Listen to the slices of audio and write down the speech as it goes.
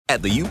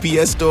At the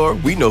UPS Store,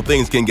 we know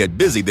things can get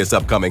busy this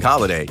upcoming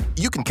holiday.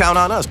 You can count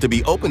on us to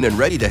be open and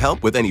ready to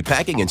help with any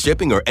packing and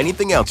shipping or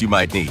anything else you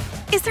might need.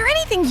 Is there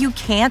anything you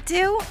can't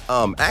do?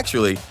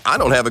 Actually, I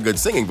don't have a good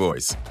singing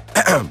voice.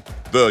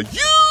 The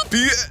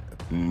UPS...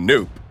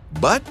 Nope.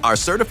 But our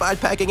certified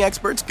packing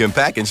experts can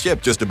pack and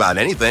ship just about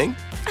anything.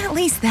 At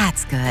least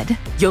that's good.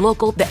 Your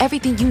local, the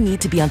everything you need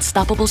to be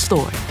unstoppable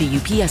store. The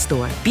UPS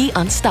Store. Be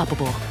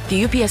unstoppable.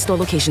 The UPS Store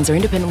locations are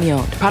independently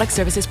owned. Product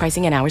services,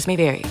 pricing, and hours may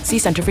vary. See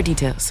Center for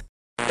details.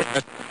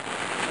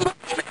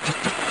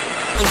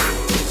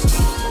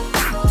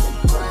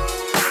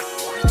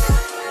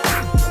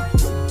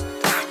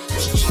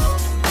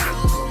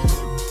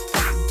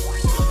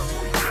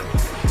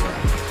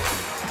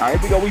 All right,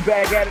 here we go. We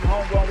back at it.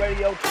 Homegrown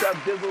Radio. Chuck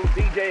Dizzle,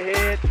 DJ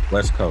Head.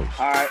 West Coast.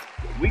 All right.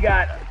 We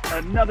got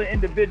another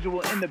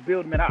individual in the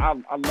building, man.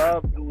 I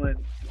love doing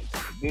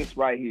this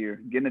right here,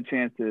 getting a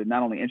chance to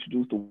not only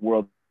introduce the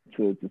world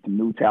to some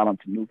new talent,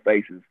 to new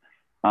faces,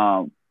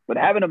 but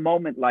having a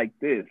moment like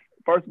this.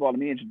 First of all, let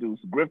me introduce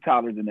Griff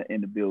Tyler's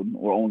in the building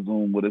or on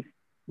Zoom with us.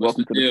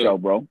 Welcome to the show,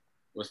 bro.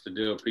 What's the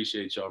deal?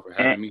 Appreciate y'all for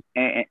having me.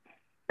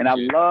 And I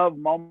love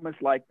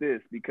moments like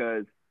this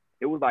because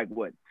it was like,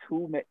 what,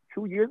 2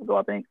 years ago,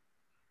 I think?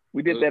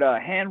 We did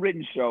that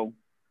handwritten show.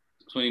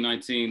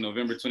 2019,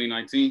 November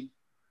 2019.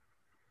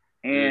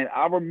 And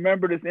I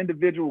remember this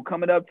individual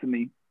coming up to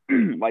me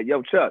like,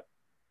 yo, Chuck,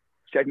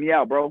 check me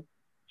out, bro.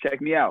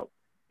 Check me out.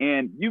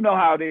 And you know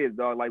how it is,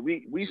 dog. Like,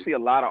 we see a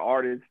lot of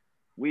artists.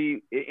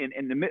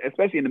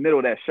 Especially in the middle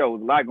of that show,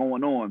 there's a lot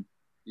going on.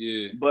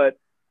 Yeah. But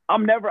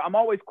I'm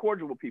always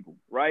cordial with people,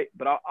 right?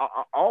 But I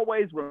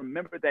always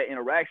remember that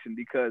interaction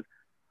because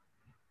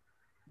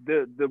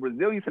the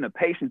resilience and the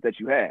patience that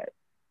you had.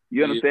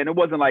 You understand? It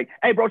wasn't like,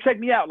 hey, bro, check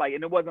me out. Like,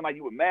 and it wasn't like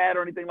you were mad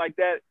or anything like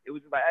that. It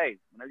was just like, hey,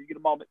 whenever you get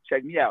a moment,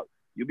 check me out.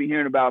 You'll be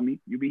hearing about me.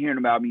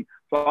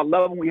 So I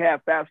love when we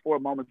have fast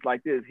forward moments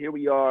like this. Here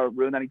we are,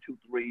 Real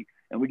 92.3,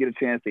 and we get a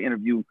chance to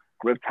interview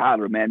Griff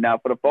Tyler, man. Now,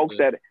 for the folks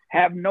that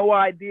have no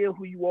idea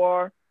who you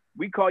are,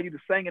 we call you the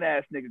singing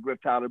ass nigga Griff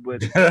Tyler,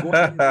 but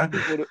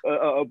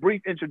a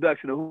brief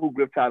introduction of who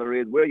Griff Tyler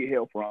is, where you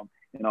hail from,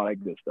 and all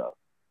that good stuff.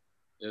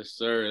 Yes,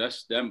 sir.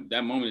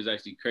 That moment is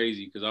actually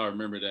crazy because I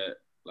remember that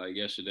like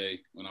yesterday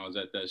when I was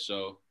at that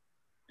show,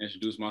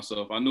 introduced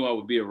myself. I knew I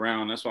would be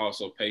around. That's why I was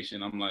so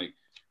patient. I'm like,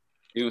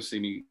 you're going to see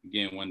me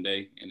again one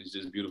day, and it's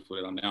just beautiful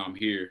that now I'm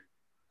here.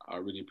 I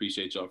really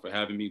appreciate y'all for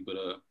having me, but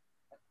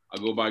I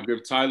go by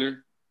Griff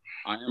Tyler.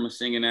 I am a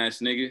singing ass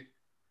nigga.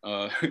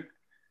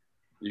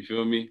 You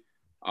feel me?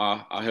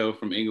 I hail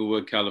from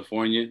Inglewood,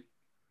 California.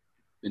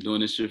 Been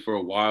doing this shit for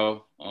a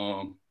while,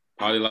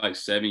 probably like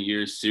 7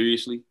 years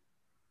seriously.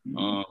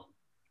 I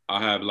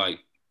have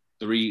like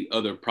 3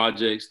 other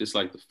projects. This is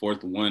like the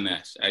 4th one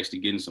that's actually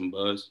getting some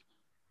buzz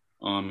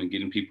and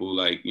getting people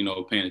like, you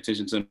know, paying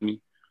attention to me.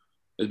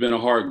 It's been a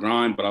hard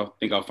grind, but I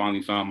think I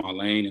finally found my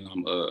lane and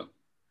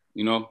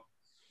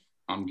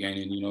I'm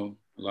gaining,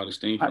 a lot of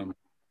steam from it.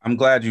 I'm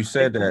glad you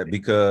said that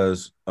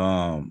because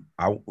I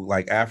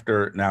like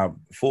after now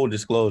full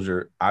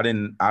disclosure, I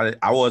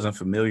wasn't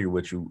familiar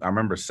with you. I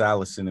remember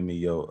Salas sending me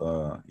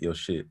your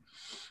shit.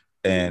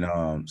 And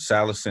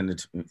Salas sent it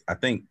to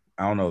me.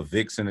 I don't know if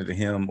Vic sent it to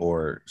him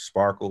or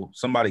Sparkle.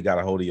 Somebody got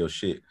a hold of your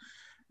shit.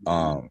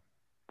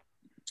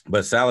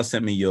 But Salas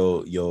sent me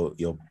your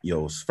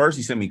first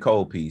he sent me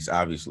Cold Piece,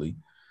 obviously.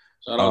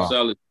 Shout out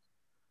Salas.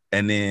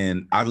 And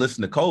then I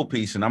listened to Cold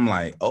Piece and I'm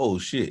like, oh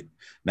shit.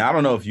 Now I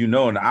don't know if you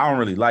know, and I don't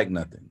really like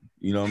nothing.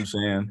 You know what I'm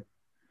saying?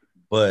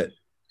 But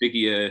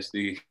picky ass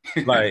dude.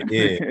 Like,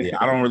 yeah,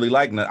 I don't really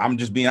like nothing. I'm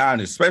just being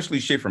honest, especially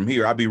shit from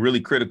here. I'll be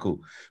really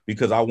critical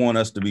because I want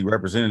us to be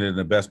represented in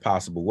the best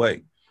possible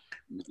way.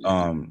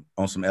 On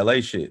some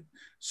LA shit.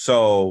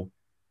 So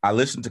I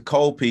listened to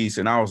Cold Piece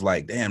and I was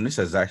like, damn, this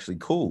is actually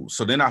cool.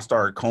 So then I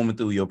started combing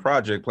through your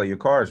project, Play Your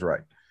Cards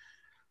Right.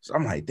 So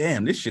I'm like,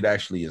 damn, this shit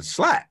actually is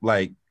slap.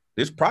 Like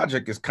this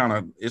project is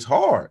it's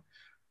hard.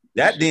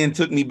 That then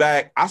took me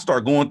back. I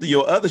started going through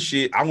your other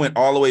shit. I went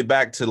all the way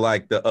back to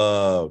like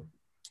the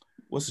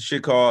what's the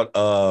shit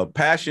called?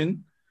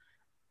 Passion.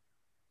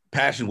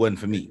 Passion wasn't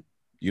for me.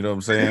 You know what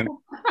I'm saying?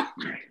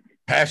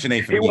 Passion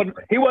ain't for me.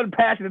 He wasn't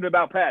passionate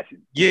about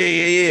passion.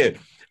 Yeah.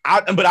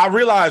 But I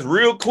realized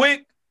real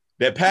quick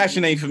that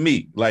passion ain't for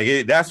me.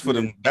 Like that's for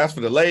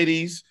the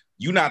ladies.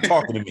 You not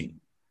talking to me,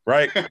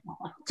 right?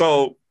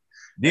 So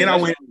then I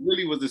went.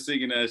 Really was a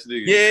singing ass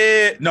nigga.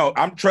 Yeah, no,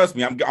 trust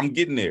me, I'm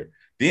getting there.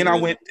 Then I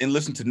went and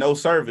listened to No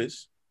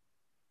Service.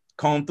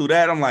 Combed through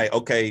that. I'm like,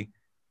 okay,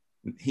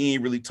 he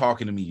ain't really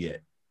talking to me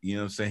yet. You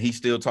know what I'm saying? He's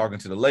still talking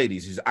to the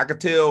ladies. I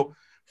could tell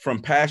from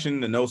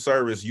Passion to No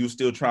Service, you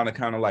still trying to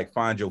kind of like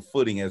find your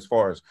footing as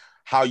far as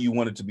how you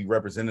wanted to be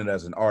represented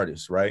as an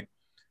artist, right?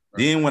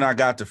 Then when I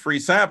got to Free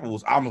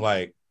Samples, I'm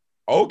like,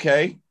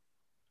 okay,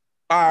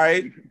 all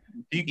right.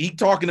 He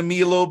talking to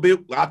me a little bit.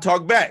 I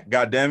talk back.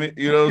 God damn it,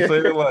 you know what I'm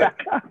saying? Like,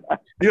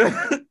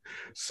 yeah.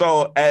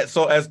 So as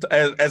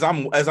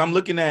I'm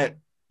looking at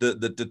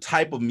the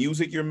type of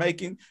music you're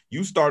making,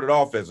 you started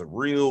off as a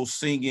real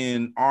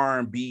singing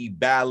R&B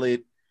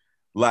ballad.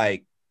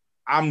 Like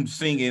I'm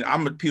singing,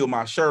 I'm gonna peel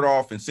my shirt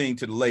off and sing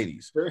to the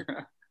ladies.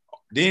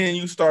 Then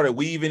you started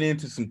weaving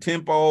into some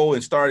tempo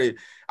and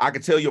I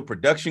could tell your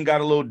production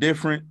got a little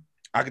different.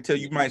 I could tell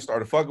you might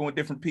start fucking with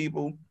different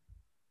people.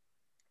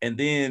 And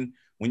then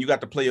when you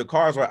got to play your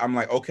cards right, I'm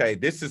like, okay,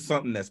 this is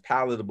something that's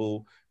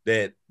palatable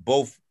that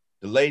both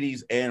the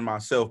ladies and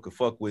myself could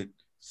fuck with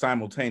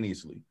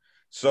simultaneously.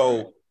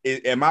 So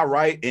am I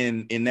right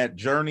in that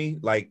journey?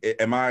 Like,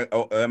 am I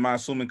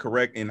assuming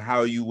correct in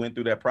how you went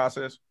through that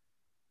process?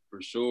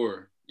 For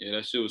sure. Yeah,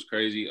 that shit was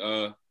crazy.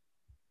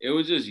 It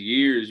was just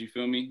years, you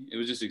feel me? It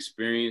was just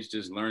experience,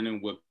 just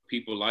learning what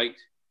people liked.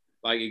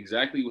 Like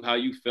exactly how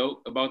you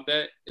felt about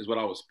that is what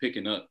I was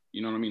picking up.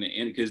 You know what I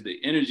mean? Because the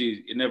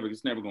energy,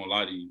 it's never gonna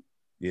lie to you.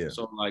 Yeah.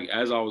 So like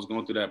as I was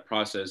going through that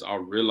process, I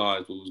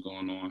realized what was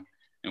going on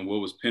and what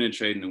was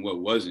penetrating and what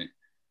wasn't.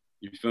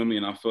 You feel me?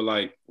 And I feel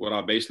like what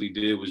I basically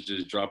did was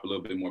just drop a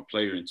little bit more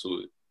player into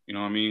it. You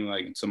know what I mean?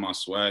 Like into my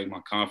swag,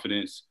 my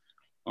confidence.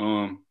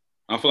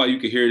 I feel like you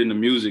could hear it in the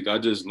music. I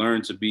just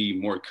learned to be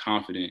more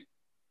confident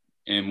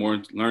and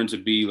learn to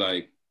be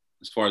like,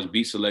 as far as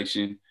beat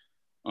selection,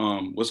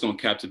 what's gonna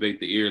captivate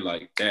the ear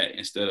like that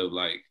instead of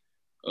like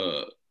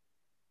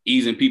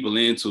easing people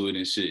into it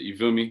and shit. You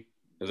feel me?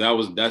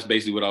 Because that's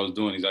basically what I was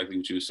doing. Exactly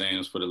what you were saying. It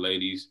was for the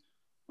ladies.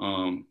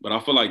 But I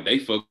feel like they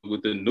fuck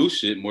with the new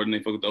shit more than they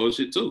fuck with the old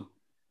shit too.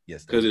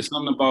 Yes, because it's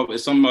something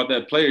about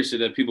that player shit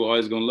that people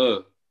always gonna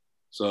love.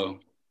 So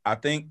I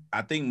think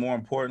more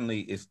importantly,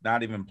 it's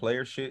not even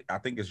player shit. I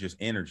think it's just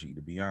energy,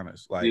 to be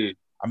honest. Like, yeah.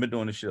 I've been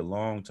doing this shit a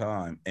long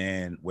time.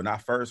 And when I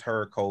first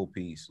heard Cold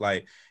Piece,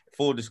 like,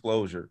 full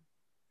disclosure,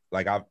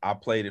 like I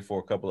played it for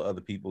a couple of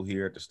other people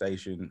here at the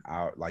station.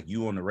 Like,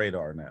 you on the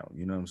radar now,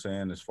 you know what I'm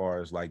saying? As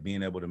far as like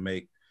being able to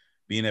make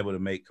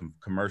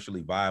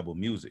commercially viable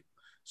music.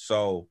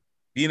 So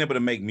being able to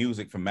make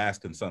music for mass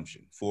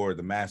consumption, for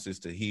the masses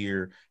to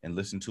hear and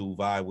listen to,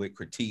 vibe with,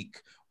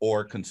 critique,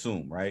 or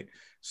consume, right?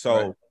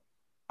 So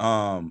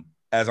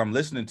as I'm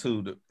listening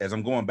as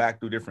I'm going back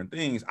through different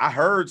things, I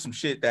heard some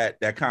shit that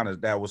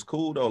was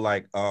cool though.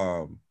 Like,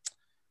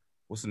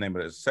 what's the name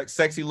of this?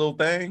 Sexy Little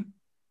Thing?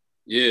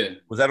 Yeah.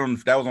 That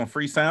was on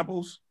Free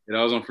Samples? Yeah,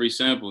 that was on Free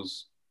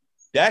Samples.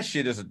 That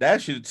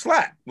shit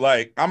slap.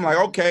 Like, I'm like,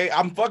 okay,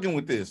 I'm fucking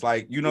with this.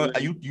 Like, you know,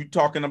 you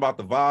talking about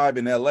the vibe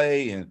in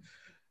LA and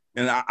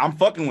I'm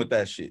fucking with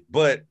that shit.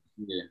 But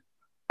yeah,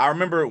 I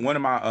remember one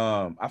of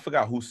my I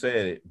forgot who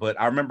said it, but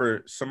I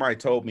remember somebody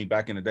told me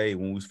back in the day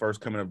when we was first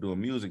coming up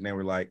doing music, they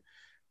were like,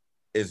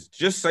 is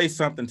just say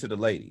something to the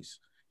ladies.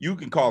 You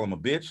can call them a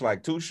bitch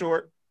like Too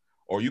Short,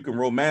 or you can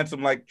romance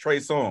them like Trey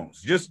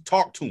Songz. Just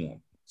talk to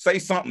them. Say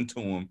something to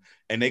them,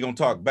 and they gonna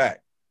talk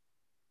back.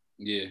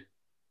 Yeah.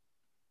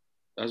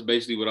 That's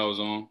basically what I was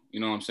on. You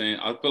know what I'm saying?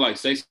 I feel like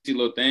Sexy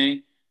Little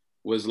Thing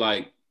was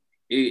like,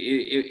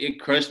 it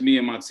crushed me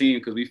and my team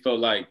because we felt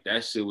like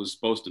that shit was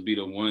supposed to be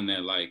the one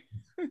that like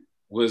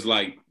was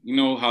like, you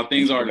know how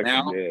things are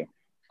now? Yeah.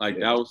 Like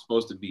that was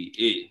supposed to be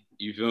it.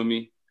 You feel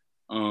me?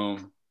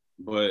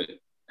 But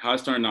how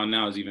it's turned out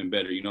now is even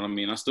better. You know what I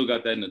mean? I still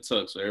got that in the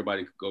tuck so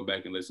everybody could go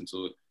back and listen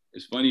to it.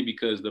 It's funny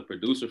because the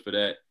producer for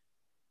that,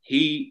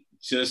 he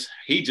just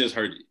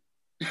heard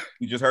it.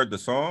 You just heard the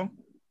song?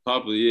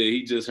 Papa, yeah,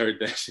 he just heard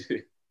that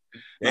shit.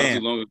 Not Damn.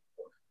 too long ago.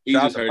 He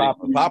Shout just heard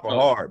Papa. it. Papa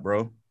hard,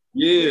 bro.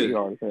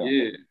 Yeah.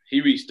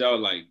 He reached out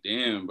like,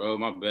 damn, bro,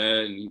 my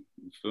bad. And you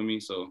feel me?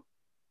 So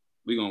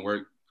we gonna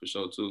work for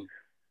sure too.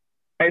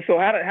 Hey, so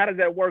how does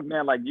that work,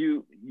 man? Like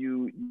you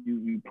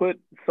put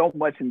so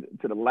much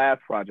into the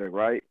last project,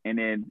 right? And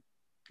then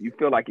you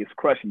feel like it's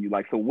crushing you.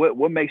 Like, so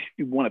what makes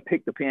you want to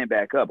pick the pen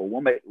back up, or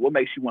what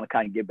makes you want to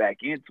kind of get back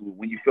into it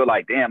when you feel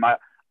like, damn,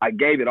 I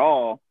gave it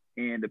all,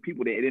 and the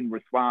people didn't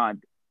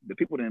respond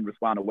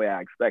the way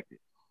I expected.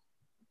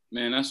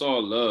 Man, that's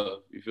all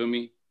love. You feel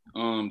me?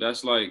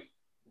 That's like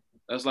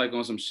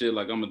on some shit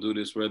like I'm gonna do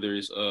this whether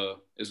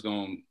it's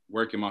gonna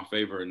work in my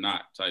favor or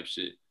not type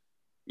shit.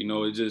 You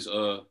know, it just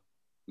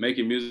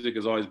making music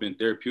has always been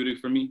therapeutic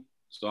for me.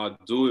 So I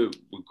do it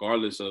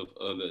regardless of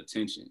the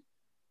attention.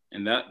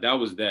 And that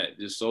was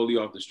just solely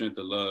off the strength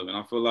of love. And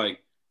I feel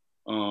like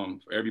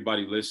for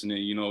everybody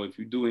listening, you know, if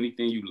you do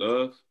anything you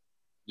love,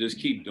 just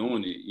keep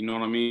doing it. You know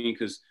what I mean?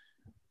 Because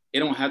it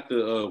don't have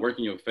to work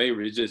in your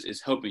favor.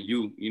 It's helping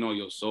you, you know,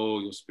 your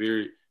soul, your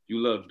spirit. You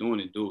love doing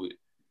it, do it.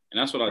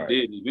 And that's what I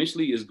did.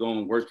 Eventually it's going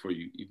to work for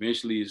you.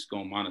 Eventually it's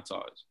going to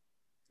monetize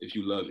if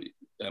you love it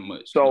that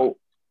much. So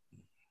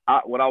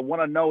what I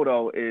want to know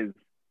though is,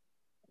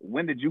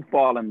 when did you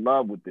fall in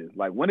love with this?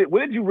 Like, when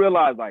did you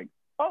realize, like,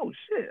 oh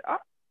shit, I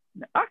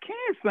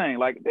can sing.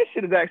 Like, this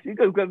shit is actually,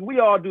 because we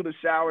all do the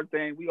shower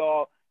thing. We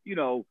all, you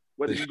know,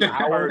 whether you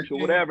shower or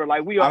whatever,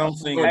 like we all. I don't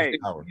sing in the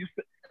shower.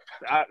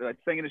 I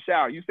sing in the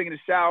shower. You sing in the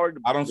shower.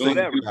 I don't sing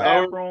whatever, in the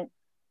shower. bathroom.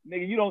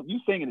 Nigga, you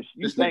sing in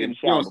the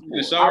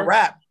shower.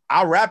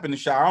 I rap in the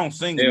shower. I don't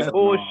sing in the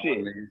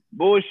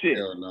Bullshit.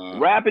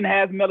 Rapping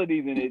has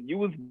melodies in it. You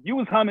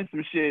was humming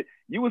some shit.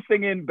 You was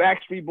singing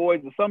Backstreet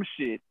Boys or some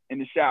shit in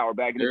the shower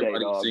back in the day,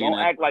 dog. Don't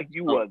act like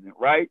you wasn't,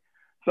 right?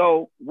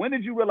 So when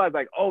did you realize,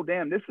 like, oh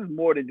damn, this is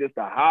more than just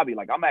a hobby?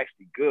 Like, I'm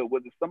actually good.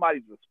 Was it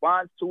somebody's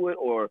response to it,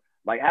 or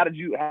like how did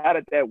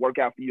that work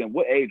out for you? And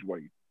what age were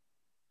you?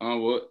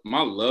 Well,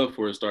 my love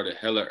for it started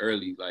hella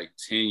early, like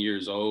 10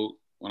 years old,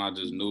 when I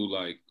just knew,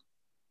 like,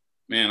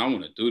 man, I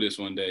want to do this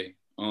one day.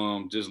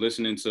 Just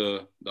listening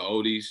to the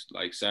oldies,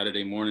 like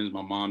Saturday mornings,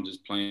 my mom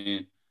just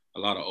playing a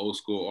lot of old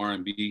school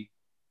R&B.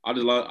 I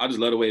just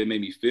love the way it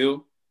made me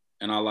feel,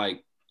 and I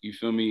like, you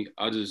feel me?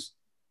 I just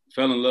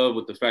fell in love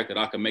with the fact that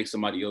I could make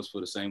somebody else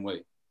feel the same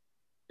way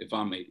if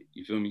I made it.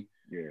 You feel me?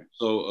 Yeah.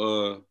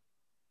 So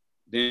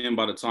then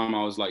by the time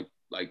I was like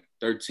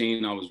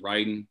 13, I was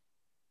writing,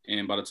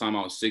 and by the time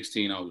I was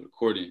 16, I was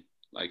recording,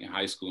 like in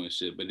high school and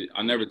shit. But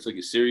I never took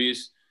it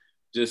serious.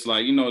 Just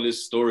like, you know,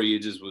 this story,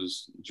 it just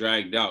was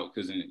dragged out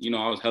because, you know,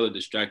 I was hella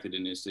distracted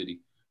in this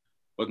city,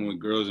 fucking with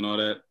girls and all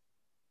that.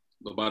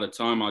 But by the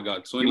time I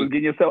got 20, you was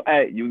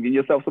getting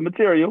yourself some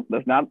material.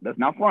 Let's not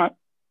front.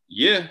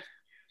 Yeah.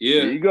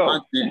 There you go.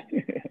 Content.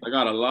 I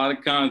got a lot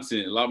of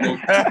content, a lot more.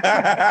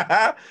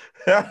 I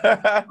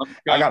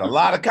got a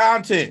lot of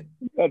content.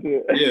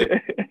 Yeah,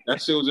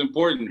 that shit was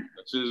important.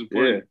 That shit was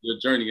important. Yeah.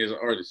 Your journey as an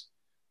artist,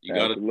 you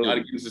gotta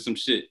get into some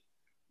shit.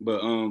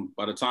 But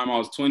by the time I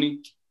was 20,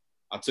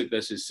 I took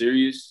that shit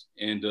serious,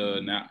 and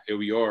now here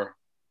we are.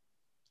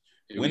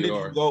 When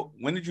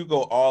did you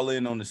go all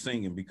in on the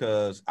singing?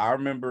 Because I don't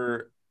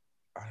remember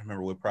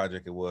what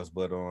project it was,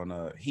 but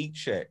on Heat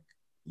Check,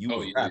 you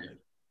was rapping.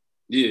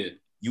 Yeah.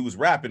 You was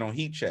rapping on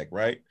Heat Check,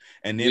 right?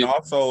 And then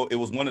also it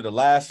was one of the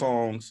last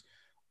songs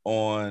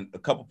on a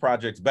couple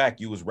projects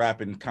back. You was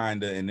rapping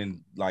kinda, and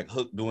then like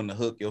doing the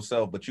hook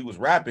yourself, but you was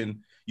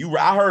rapping.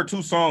 I heard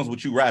 2 songs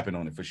with you rapping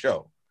on it for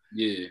sure.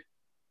 Yeah.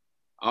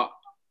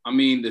 I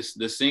mean, the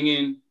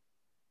singing,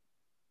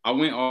 I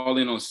went all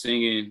in on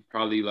singing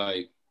probably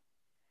like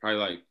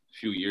a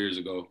few years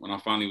ago when I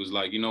finally was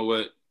like, you know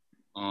what?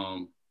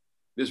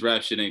 This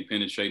rap shit ain't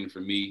penetrating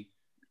for me.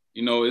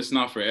 You know, it's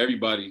not for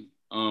everybody.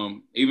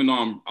 Even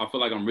though I feel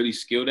like I'm really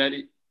skilled at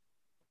it,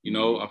 you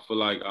know, I feel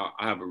like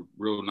I have a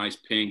real nice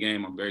pen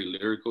game. I'm very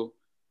lyrical.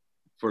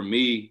 For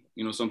me,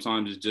 you know,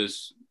 sometimes it's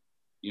just,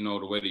 you know,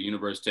 the way the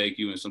universe take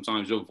you, and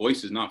sometimes your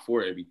voice is not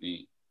for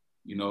everything.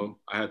 You know,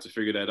 I had to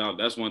figure that out.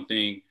 That's one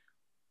thing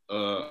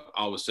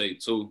I would say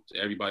too to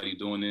everybody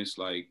doing this,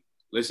 like,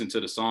 listen to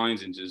the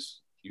signs and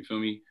just, you feel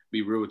me,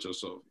 be real with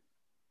yourself.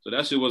 So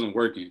that shit wasn't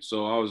working.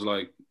 So I was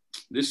like,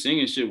 this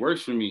singing shit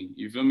works for me.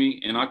 You feel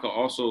me? And I could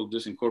also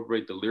just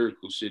incorporate the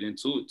lyrical shit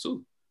into it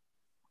too.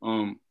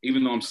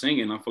 Even though I'm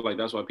singing, I feel like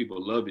that's why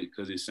people love it,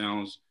 because it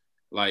sounds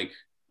like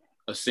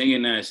a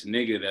singing ass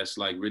nigga that's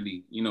like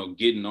really, you know,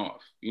 getting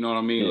off. You know what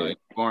I mean? Yeah. Like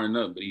barring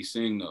up, but he's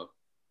singing up.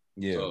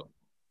 Yeah. So,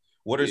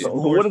 what are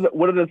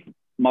the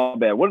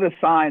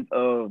signs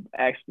of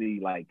actually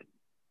like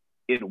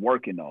it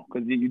working though?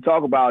 Because you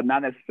talk about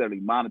not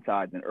necessarily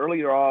monetizing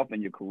earlier off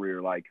in your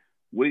career, like.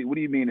 What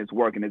do you mean it's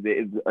working? Is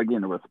it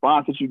again the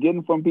response that you're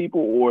getting from people,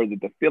 or is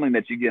it the feeling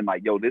that you're getting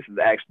like, yo, this is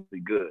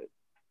actually good?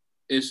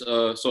 It's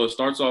so it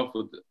starts off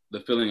with the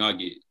feeling I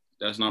get.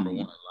 That's number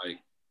one. Like,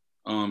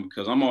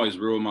 because I'm always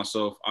real with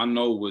myself. I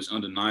know what's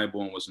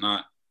undeniable and what's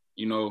not.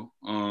 You know,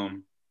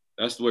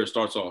 that's where it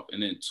starts off.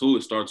 And then 2,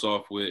 it starts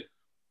off with,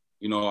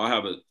 you know, I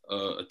have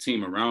a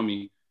team around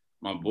me,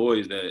 my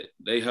boys, that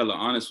they hella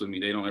honest with me.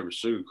 They don't ever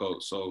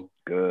sugarcoat. So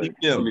good.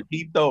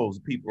 Keep those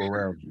people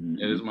around you.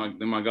 Yeah,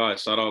 they're my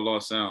guys. Shout out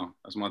Lost Sound.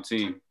 That's my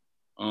team.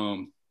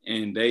 And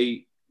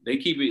they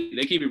keep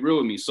it real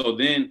with me. So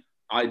then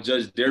I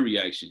judge their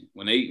reaction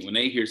when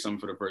they hear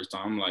something for the first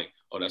time. I'm like,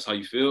 oh, that's how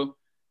you feel?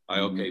 Like,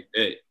 okay,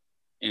 bet.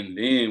 And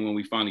then when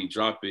we finally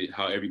drop it,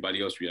 how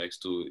everybody else reacts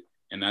to it.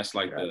 And that's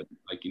like the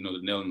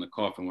nail in the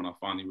coffin when I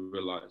finally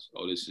realize,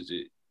 oh, this is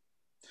it.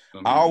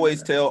 I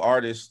always tell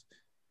artists,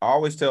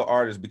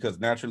 because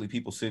naturally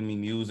people send me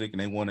music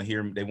and they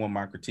want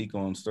my critique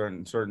on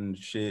certain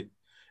shit.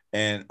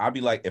 And I'll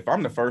be like, if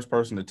I'm the first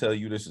person to tell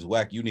you this is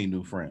whack, you need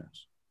new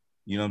friends.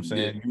 You know what I'm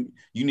saying? Yeah.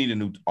 You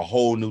need a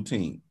whole new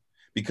team,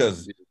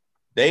 because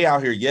they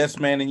out here yes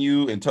manning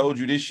you and told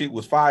you this shit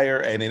was fire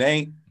and it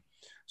ain't.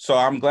 So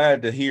I'm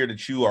glad to hear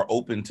that you are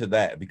open to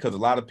that, because a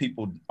lot of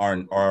people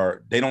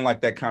they don't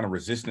like that kind of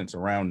resistance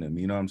around them.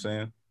 You know what I'm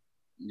saying?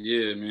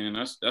 Yeah, man,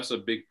 that's a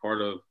big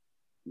part of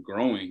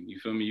growing. You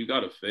feel me? You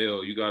gotta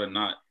fail. You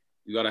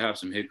gotta have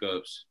some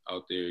hiccups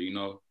out there, you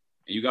know,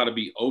 and you gotta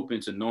be open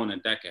to knowing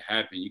that can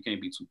happen. You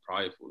can't be too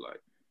prideful.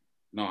 Like,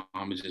 no,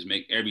 I'm gonna just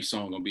make every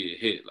song gonna be a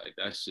hit. Like,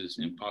 that's just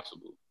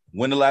impossible.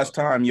 When the last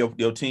time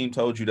your team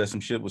told you that some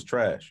shit was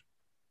trash?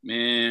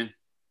 Man.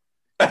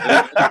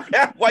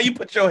 Why you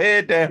put your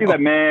head down? He's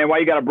like, man, why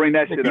you gotta bring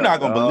that shit up? You're not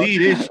gonna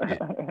believe this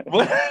shit.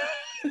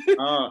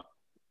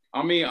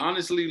 I mean,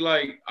 honestly,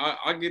 like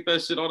I get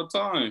that shit all the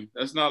time.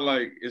 That's not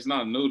like, it's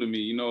not new to me.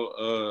 You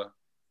know,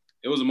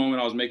 it was a moment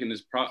I was making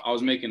I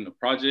was making the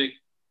project,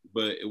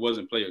 but it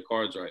wasn't Play Your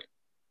Cards Right.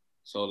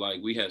 So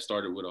like we had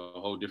started with a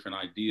whole different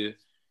idea.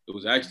 It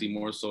was actually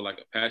more so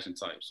like a passion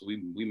type. So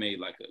we made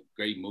like a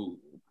great move.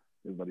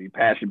 It's gonna be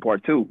Passion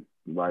Part 2.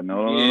 Like,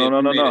 no. We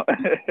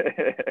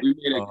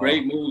made a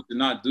great move to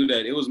not do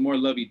that. It was more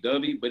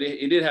lovey-dovey, but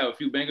it did have a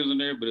few bangers in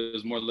there, but it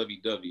was more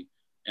lovey-dovey.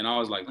 And I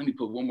was like, let me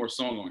put one more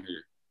song on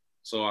here.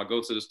 So I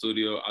go to the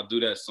studio, I do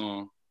that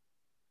song,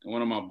 and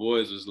one of my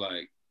boys was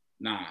like,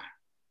 nah,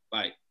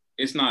 like,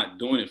 it's not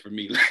doing it for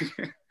me.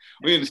 Like,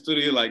 we in the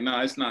studio, like,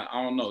 nah, it's not,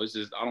 I don't know. It's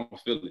just, I don't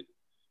feel it.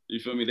 You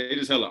feel me? They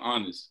just hella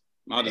honest.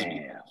 I'll just be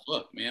like,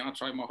 fuck, man, I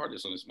tried my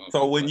hardest on this motherfucker.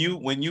 So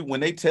when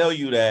they tell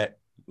you that,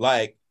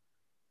 like,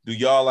 do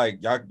y'all like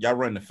y'all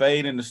run the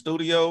fade in the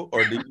studio,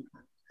 or do you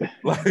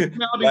like?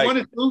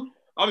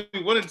 I'll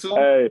be wanting to.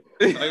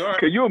 Hey, like, all right.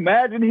 Can you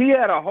imagine? He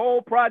had a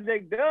whole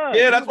project done.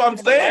 Yeah, that's what I'm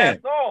saying.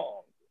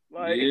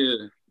 Like, yeah,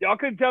 y'all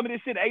couldn't tell me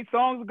this shit 8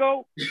 songs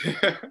ago.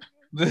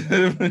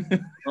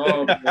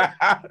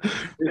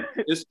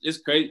 It's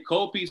crazy.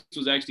 Cold Piece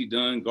was actually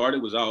done.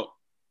 Guarded was out.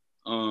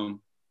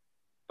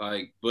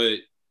 But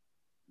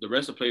the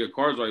rest of Player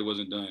Cards Right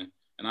wasn't done,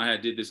 and I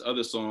had did this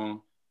other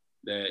song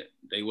that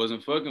they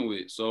wasn't fucking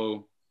with.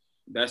 So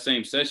that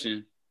same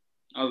session,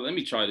 I was like, let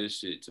me try this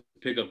shit to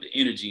pick up the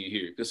energy in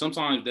here, because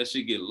sometimes that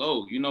shit get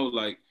low. You know,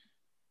 like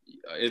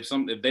if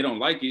they don't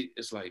like it,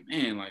 it's like,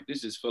 man, like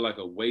this just feel like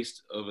a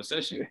waste of a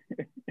session.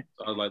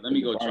 So I was like, let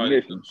me go try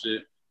this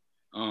shit.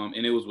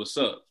 And it was What's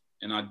Up.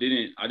 And I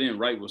didn't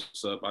write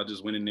What's Up. I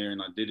just went in there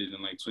and I did it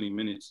in like 20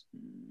 minutes.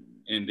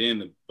 And then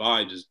the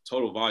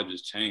total vibe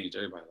just changed.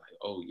 Everybody like,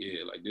 oh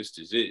yeah, like this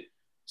is it.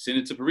 Send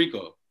it to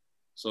Perico.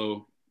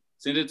 So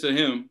send it to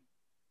him.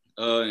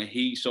 And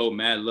he showed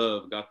mad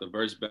love, got the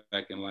verse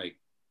back in like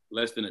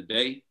less than a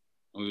day.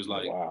 And we was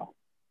like, wow,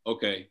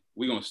 okay,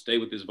 we're gonna stay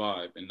with this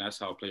vibe. And that's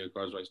how Player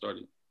Cards Right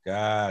started.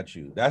 Got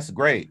you. That's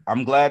great.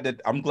 I'm glad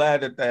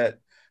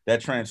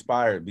that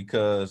transpired,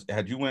 because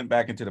had you went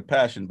back into the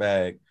passion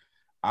bag,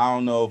 I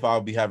don't know if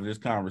I'll be having this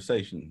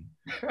conversation.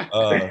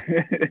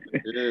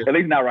 At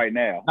least not right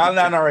now.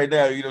 Not right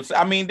now. You know,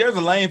 I mean, there's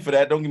a lane for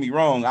that. Don't get me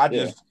wrong. I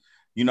just,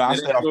 I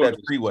stay off that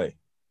freeway.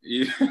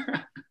 Yeah.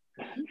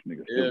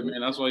 Yeah, man.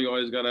 That's why you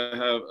always gotta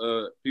have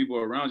people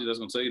around you that's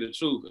gonna tell you the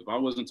truth. If I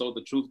wasn't told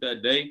the truth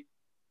that day,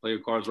 Player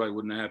Cards Right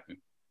wouldn't have happened.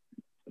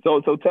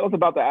 So tell us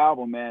about the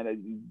album,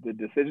 man. The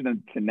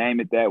decision to name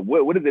it that.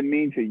 What does it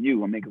mean to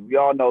you? I mean, because we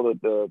all know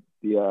that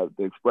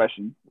the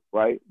expression,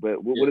 right?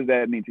 But what does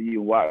that mean to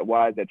you?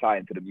 Why is that tied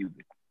into the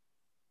music?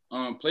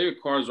 Player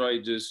Cards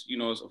Right, just,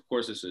 of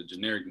course it's a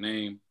generic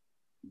name,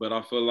 but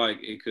I feel like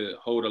it could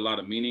hold a lot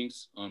of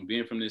meanings.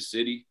 Being from this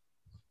city,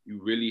 you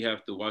really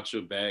have to watch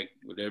your back,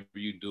 whatever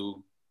you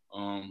do,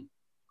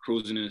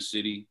 cruising in the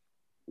city,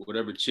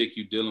 whatever chick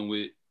you're dealing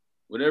with,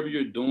 whatever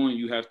you're doing,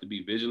 you have to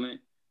be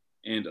vigilant,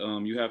 and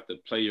you have to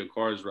play your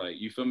cards right.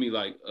 You feel me?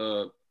 Like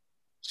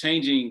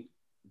changing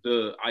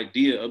the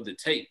idea of the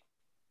tape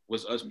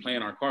was us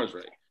playing our cards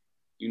right.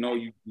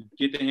 You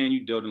get the hand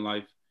you dealt in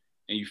life,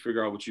 and you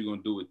figure out what you're going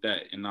to do with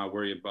that and not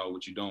worry about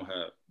what you don't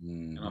have.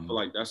 Mm-hmm. And I feel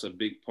like that's a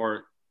big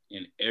part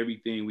in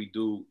everything we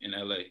do in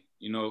LA,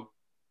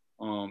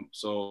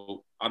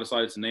 So I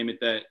decided to name it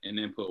that, and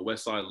then put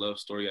West Side Love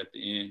Story at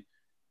the end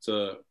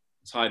to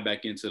tie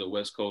back into the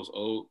West Coast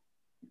Ode.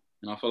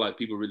 And I feel like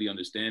people really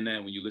understand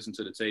that. When you listen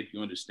to the tape,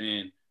 you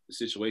understand the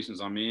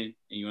situations I'm in,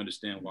 and you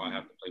understand why I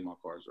have to play my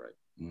cards right.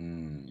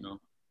 And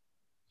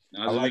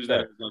I like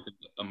that as like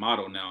a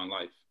motto now in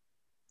life.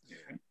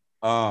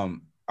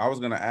 I was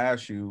gonna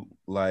ask you,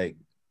 like,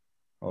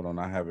 hold on,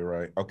 I have it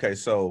right. Okay,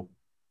 so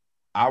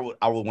I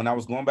would when I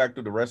was going back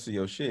through the rest of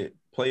your shit,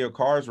 Play Your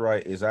Cards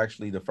Right is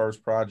actually the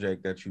first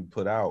project that you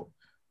put out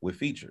with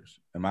features.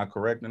 Am I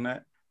correct in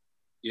that?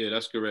 Yeah,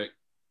 that's correct.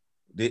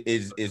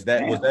 Was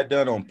that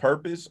done on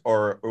purpose,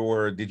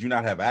 or did you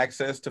not have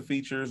access to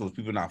features? Was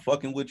people not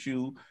fucking with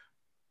you?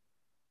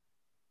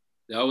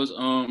 That was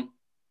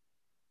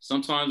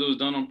sometimes it was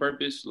done on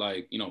purpose.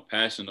 Like,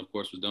 Passion, of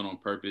course, was done on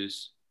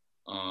purpose.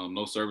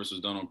 No Service was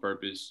done on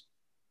purpose.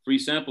 Free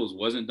Samples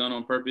wasn't done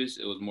on purpose.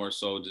 It was more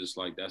so just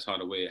like that's how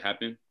the way it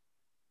happened.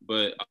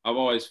 But I've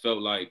always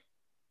felt like,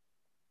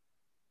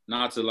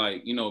 not to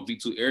like, be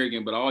too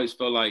arrogant, but I always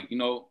felt like,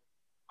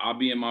 I'll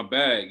be in my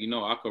bag.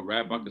 I could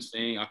rap, I could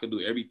sing, I could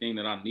do everything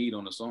that I need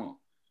on a song.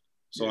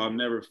 So I've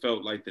never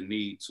felt like the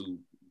need to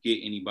get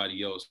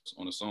anybody else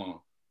on a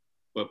song.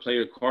 But Play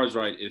Your Cards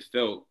Right, it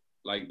felt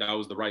like that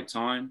was the right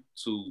time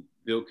to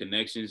build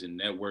connections and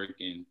network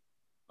and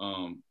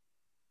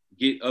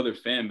get other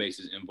fan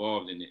bases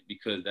involved in it,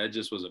 because that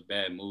just was a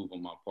bad move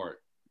on my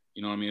part.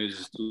 You know what I mean? It was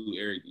just too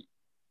arrogant.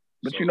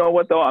 But you know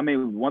what, though? I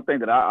mean, one thing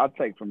that I'll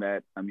take from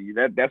that, I mean,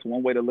 that's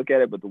one way to look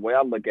at it, but the way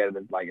I look at it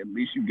is like, at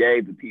least you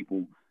gave the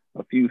people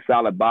a few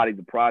solid bodies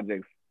of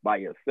projects by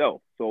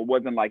yourself. So it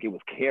wasn't like it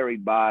was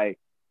carried by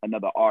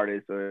another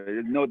artist, or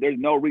there's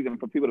no reason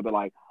for people to be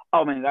like,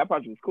 oh man, that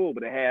project was cool,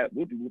 but it had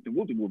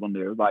whoopty whoop on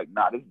there. It's like,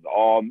 nah, this is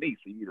all me.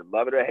 So you either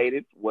love it or hate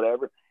it,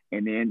 whatever,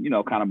 and then,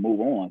 kind of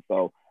move on.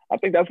 So I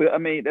think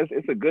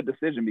it's a good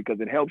decision, because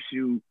it helps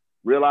you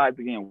realize,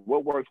 again,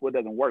 what works, what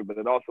doesn't work, but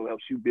it also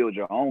helps you build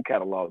your own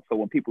catalog. So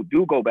when people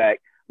do go back,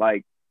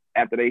 like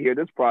after they hear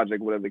this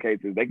project, whatever the case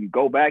is, they can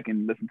go back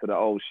and listen to the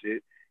old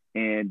shit,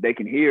 and they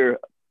can hear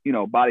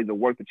bodies of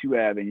work that you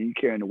have, and you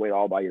carrying the weight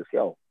all by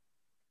yourself.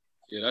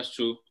 Yeah, that's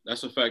true.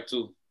 That's a fact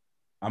too.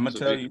 I'm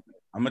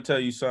gonna tell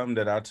you something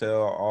that I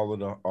tell all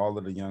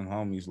of the young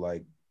homies.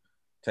 Like,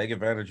 take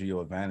advantage of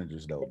your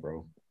advantages, though,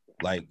 bro.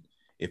 Like,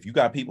 if you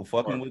got people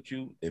fucking with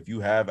you, if you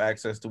have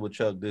access to a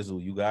Chuck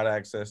Dizzle, you got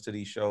access to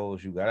these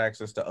shows, you got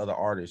access to other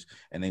artists,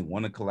 and they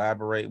want to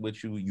collaborate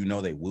with you.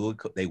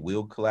 They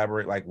will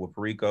collaborate, like with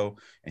Perico,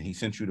 and he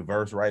sent you the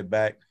verse right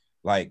back.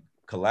 Like,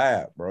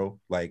 collab, bro.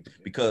 Like,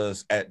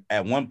 because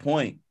at one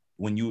point,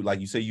 when you, like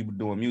you say, you were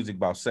doing music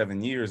about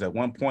 7 years, at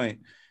one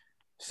point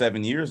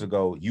 7 years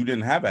ago, you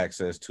didn't have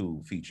access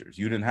to features.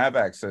 You didn't have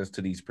access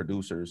to these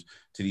producers,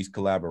 to these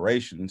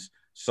collaborations.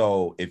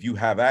 So if you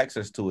have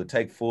access to it,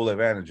 take full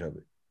advantage of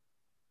it.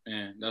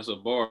 Man, that's a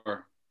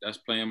bar. That's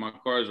playing my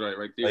cards right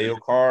there. Play your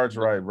cards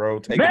right, bro.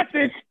 Take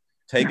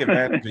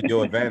advantage of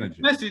your advantages.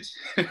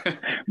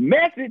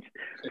 Message.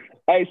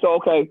 Hey, so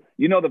okay,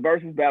 the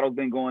versus battle's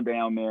been going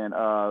down, man.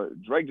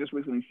 Drake just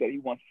recently said he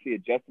wants to see a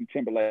Justin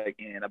Timberlake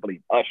and I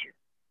believe Usher.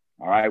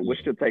 All right,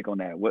 what's your take on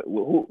that?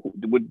 Who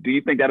do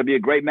you think that'll be a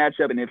great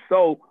matchup? And if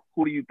so,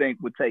 who do you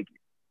think would take it?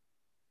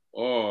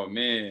 Oh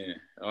man,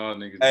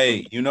 niggas.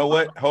 Hey, you know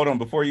what? Hold on,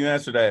 before you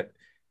answer that,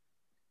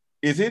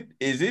 is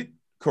it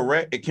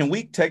correct? Can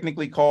we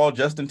technically call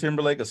Justin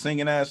Timberlake a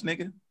singing ass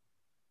nigga?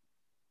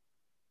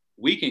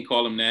 We can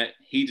call him that.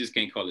 He just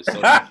can't call it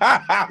so.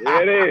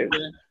 There it is.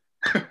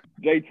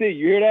 JT,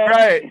 you hear that?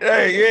 Right.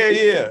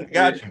 Hey, yeah.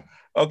 Got you.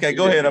 Okay,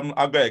 go ahead.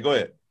 I'm bad. Go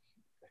ahead.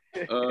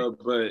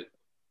 But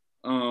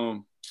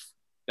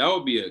that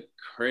would be a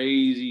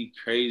crazy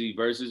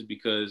versus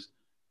because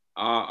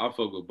I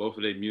fuck with both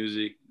of their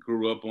music,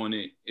 grew up on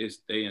it.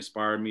 They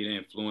inspired me, they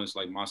influenced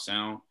like my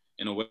sound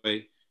in a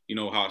way.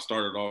 How I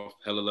started off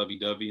hella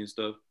lovey-dovey and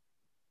stuff.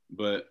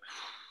 But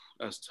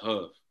that's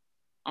tough.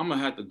 I'm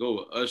gonna have to go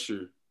with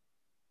Usher.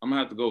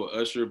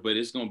 But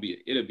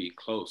it'll be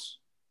close.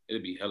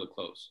 It'll be hella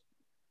close.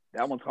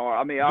 That one's hard.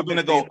 I mean, you're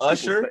gonna go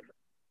Usher?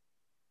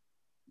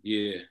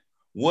 Yeah.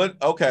 What?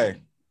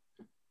 Okay.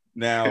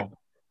 Now,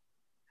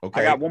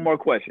 okay. I got one more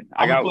question.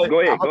 Go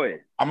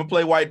ahead. I'm gonna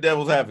play white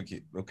devil's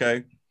advocate.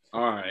 Okay.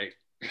 All right.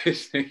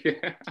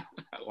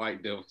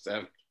 White devil's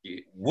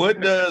advocate.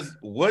 What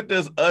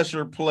does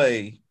Usher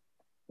play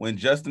when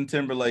Justin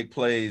Timberlake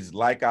plays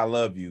 "Like I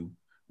Love You"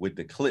 with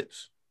the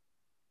Clips?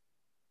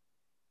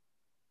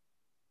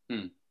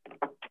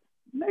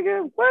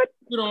 Nigga, what?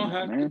 You don't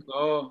have to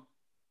go.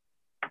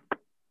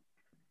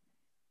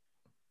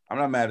 I'm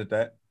not mad at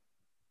that.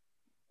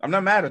 I'm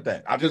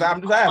just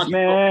asking.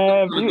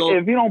 Man,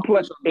 if he don't play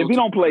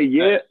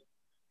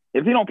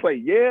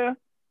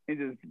and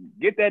just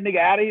get that nigga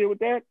out of here with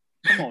that.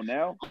 Come on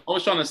now. I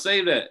was trying to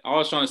save that. I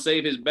was trying to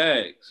save his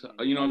bag.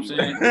 You know what I'm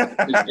saying?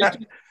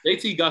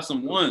 JT got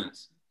some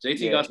ones. So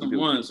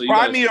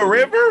Cry Me a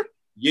River?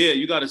 Yeah,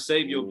 you got to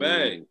save your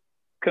bag.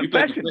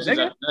 Confession,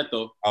 nigga. After that,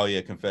 though. Oh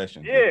yeah,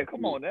 Confession. Yeah,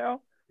 come on now.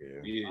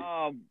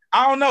 Yeah.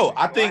 I don't know.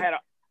 I think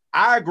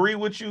I agree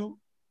with you.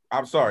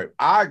 I'm sorry.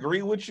 I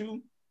agree with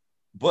you,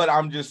 but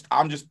I'm just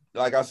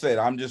like I said,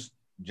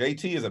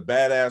 JT is a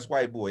badass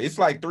white boy. It's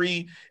like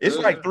three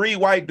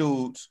white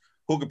dudes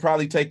who could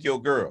probably take your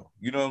girl.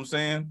 You know what I'm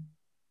saying?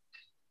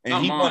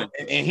 And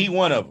he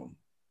one of them.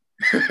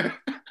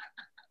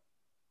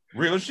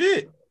 Real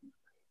shit.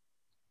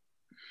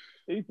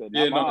 He said,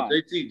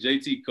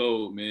 JT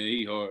cold, man.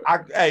 He hard.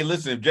 Hey,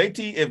 listen,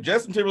 if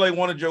Justin Timberlake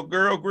wanted your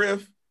girl,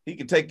 Griff, he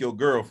can take your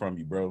girl from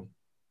you, bro.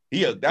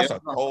 That's a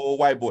cold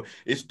white boy.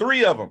 It's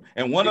three of them,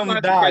 and one of them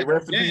died.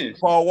 Rest in peace,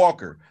 Paul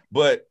Walker.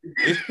 But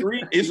it's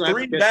three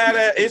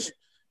badass.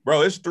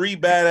 It's three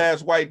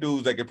badass white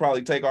dudes that could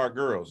probably take our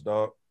girls,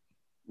 dog.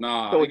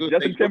 Nah. So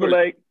Justin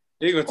Timberlake.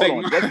 He gonna take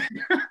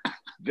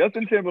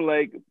Justin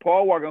Timberlake,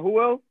 Paul Walker. Who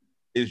else?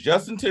 It's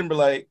Justin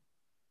Timberlake,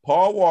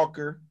 Paul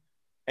Walker,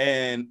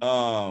 and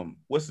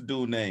what's the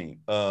dude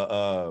name?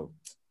 The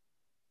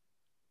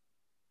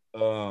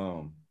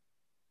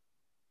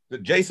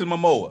Jason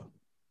Momoa.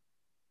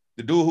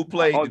 The dude who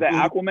played. Oh, that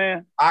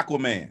Aquaman?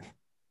 Aquaman.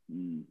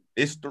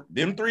 It's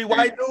them three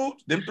white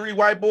dudes, them three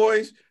white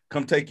boys,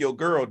 come take your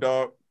girl,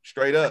 dog.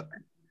 Straight up.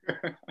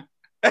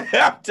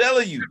 I'm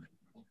telling you.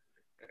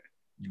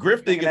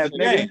 Griff thinking it's a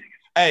game.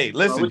 Hey,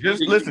 listen,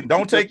 listen.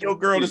 Don't take your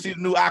girl to see the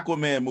new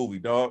Aquaman movie,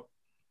 dog.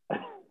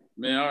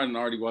 Man, I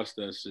already watched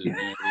that shit,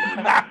 man.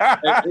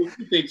 Hey, what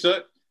you think,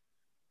 Chuck?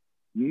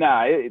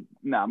 Nah,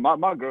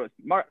 my girl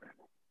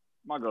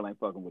ain't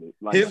fucking with it.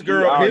 Like, his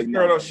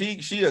girl, she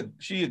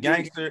a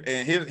gangster,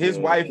 and his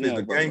wife is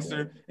a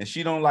gangster, and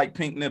she don't like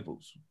pink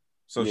nipples,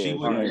 so she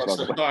wouldn't.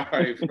 All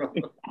right, bro.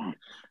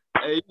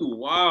 Hey, you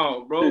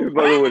wild, bro.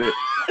 With it.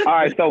 All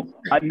right, so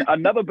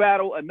another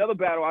battle. A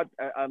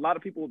lot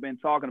of people have been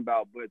talking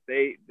about, but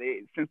they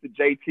since the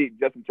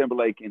Justin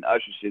Timberlake and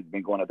Usher shit's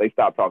been going up, they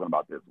stopped talking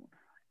about this one.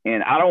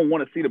 And I don't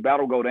want to see the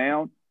battle go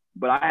down,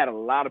 but I had a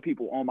lot of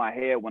people on my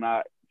head when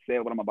I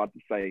said what I'm about to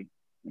say,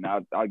 and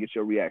I'll get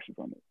your reaction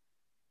from it.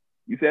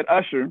 You said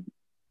Usher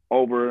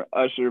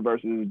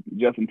versus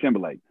Justin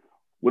Timberlake.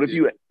 What if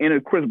you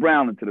entered Chris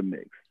Brown into the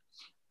mix?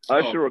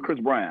 Usher or Chris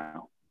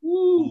Brown?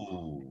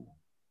 Ooh.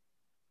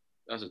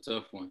 That's a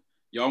tough one.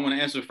 Y'all want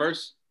to answer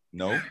first?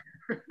 No.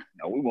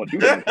 No, we want you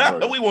to answer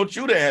first. We want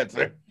you to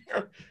answer.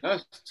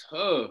 That's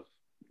tough.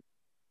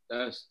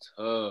 That's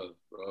tough,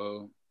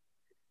 bro.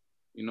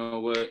 You know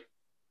what?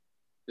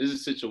 This is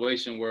a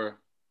situation where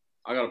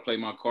I gotta play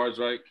my cards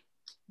right,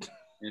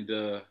 and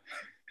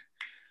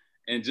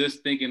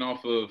just thinking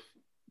off of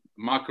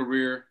my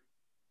career,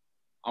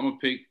 I'm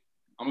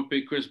gonna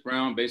pick Chris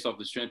Brown based off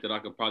the strength that I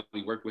could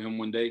probably work with him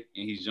one day,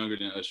 and he's younger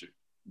than Usher.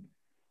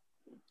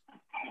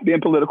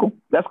 Being political,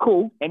 that's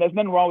cool, and there's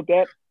nothing wrong with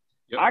that.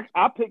 Yep.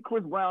 I picked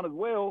Chris Brown as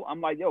well.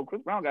 I'm like, yo,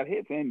 Chris Brown got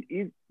hits, and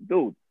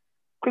dude,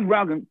 Chris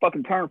Brown can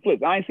fucking turn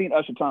flips. I ain't seen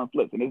Usher turn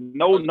flips, and there's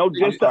no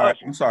diss to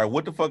Usher. I'm sorry.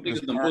 What the fuck does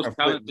Nigga's the most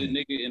talented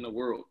nigga in the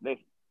world.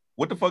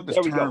 What the fuck does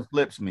turn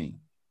flips mean?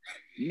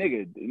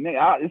 Nigga,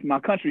 it's my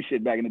country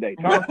shit back in the day.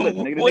 Turn flips,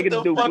 nigga. What the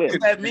the fuck flips.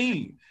 does that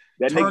mean?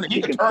 That nigga,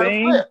 he can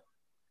sing.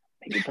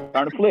 He can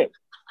turn a flip.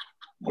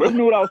 Griff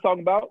knew what I was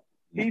talking about.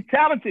 He's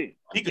talented.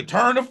 He could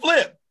turn a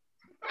flip.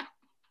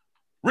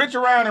 Rich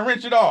around and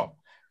rich it off.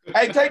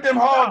 Hey, take them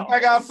hogs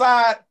back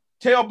outside.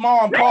 Tell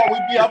Mom and Paul we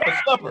be out for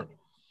supper.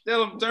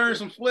 Tell him turn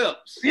some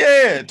flips.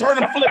 Yeah, turn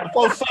them flip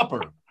before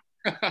supper.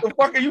 What the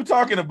fuck are you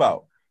talking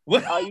about?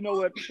 What? You know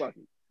what? Fuck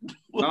it.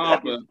 Nah,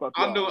 but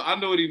I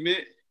know what he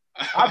meant.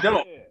 I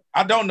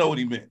don't know what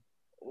he meant.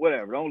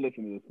 Whatever. Don't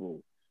listen to this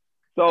fool.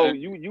 So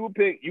you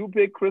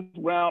pick Chris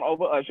Brown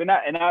over Usher, and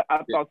I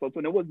thought so too.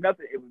 And it was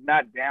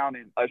not down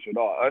in Usher at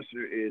all.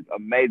 Usher is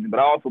amazing, but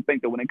I also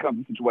think that when it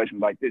comes to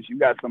situations like this, you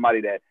got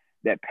somebody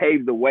that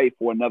paves the way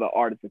for another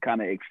artist to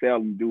kind of excel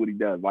and do what he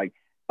does. Like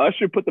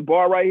Usher put the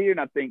bar right here, and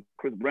I think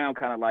Chris Brown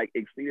kind of like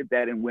exceeded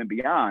that and went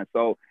beyond.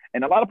 So,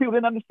 and a lot of people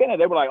didn't understand it.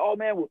 They were like, "Oh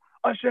man, well,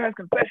 Usher has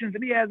Confessions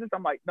and he has this."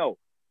 I'm like, no,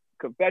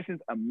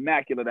 Confessions,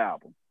 immaculate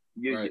album.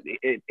 Right.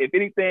 If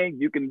anything,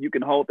 you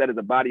can hold that as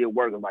a body of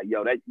work. I'm like,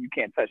 yo, that you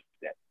can't touch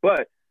that.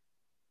 But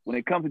when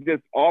it comes to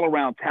just all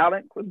around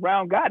talent, Chris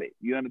Brown got it.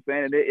 You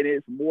understand? And it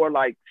is more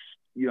like,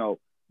 you know,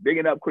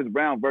 bigging up Chris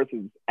Brown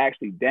versus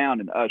actually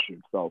down in Usher.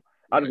 So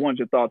I just wanted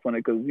your thoughts on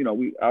it because, you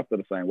know, I feel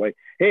the same way.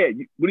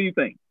 Hey, what do you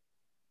think?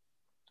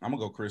 I'm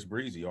gonna go Chris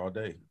Breezy all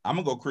day. I'm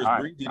gonna go Chris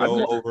Breezy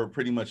though over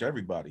pretty much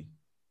everybody.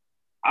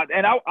 I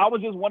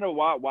was just wondering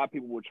why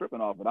people were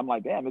tripping off it. I'm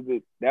like, damn, is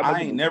it that?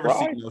 I ain't never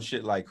seen no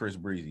shit like Chris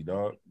Breezy,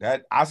 dog.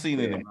 That I seen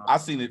it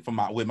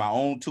with my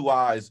own two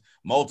eyes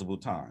multiple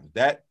times.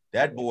 That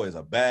boy is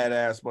a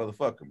badass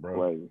motherfucker,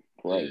 bro.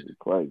 Crazy.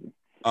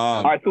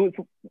 All right, so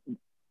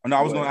no,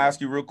 I was gonna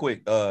ask you real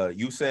quick.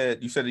 You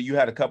said that you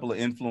had a couple of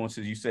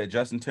influences. You said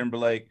Justin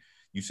Timberlake.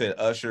 You said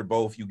Usher.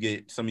 Both you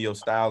get some of your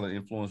style and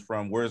influence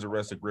from. Where's the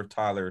rest of Griff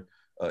Tyler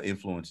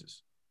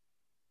influences?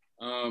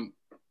 The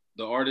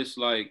artists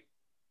like.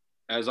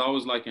 As I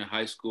was like in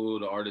high school,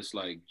 the artists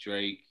like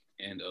Drake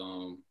and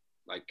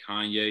like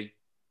Kanye,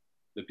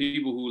 the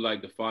people who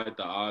like defied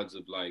the odds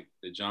of like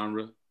the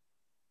genre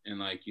and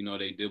like, you know,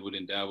 they dibbled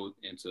and dabbled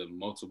into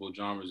multiple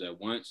genres at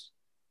once.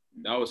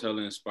 That was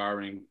hella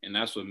inspiring. And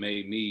that's what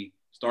made me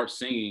start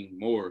singing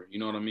more. You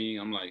know what I mean?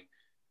 I'm like,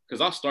 cause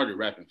I started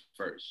rapping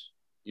first,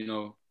 you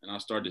know, and I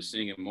started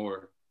singing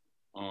more.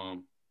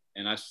 And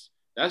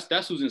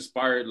that's who's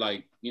inspired,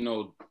 like, you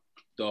know,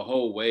 the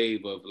whole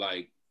wave of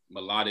like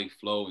melodic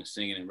flow and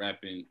singing and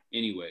rapping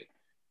anyway.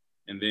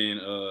 And then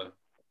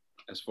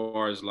as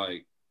far as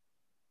like,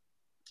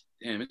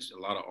 damn, it's a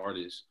lot of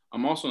artists.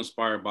 I'm also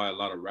inspired by a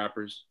lot of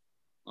rappers.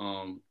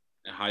 In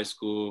high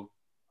school,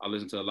 I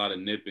listened to a lot of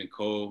Nip and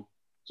Cole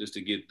just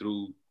to get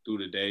through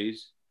the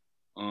days.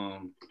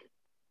 And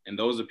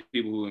those are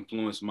people who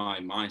influence my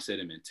mindset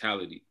and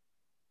mentality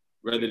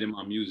rather than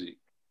my music.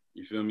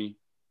 You feel me?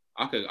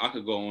 I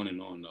could go on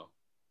and on though,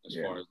 as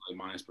far as like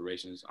my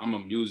inspirations. I'm a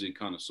music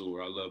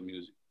connoisseur. I love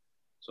music.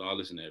 So I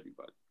listen to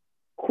everybody.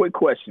 Quick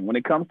question. When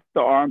it comes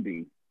to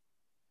R&B,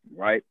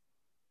 right,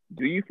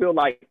 do you feel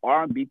like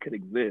R&B could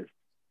exist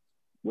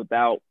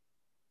without,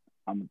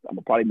 I'm going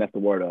to probably mess the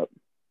word up,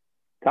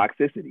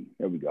 toxicity?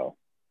 There we go.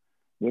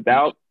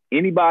 Without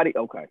anybody,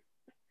 okay.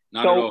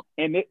 Not at all.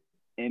 And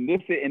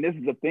this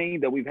is a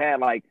thing that we've had,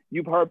 like,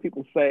 you've heard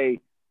people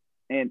say,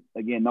 and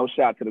again, no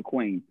shot to the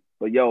queen,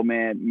 but yo,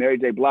 man, Mary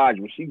J.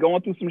 Blige, when she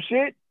going through some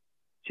shit,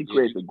 she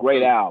creates a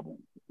great album.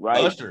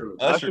 Right,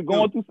 Usher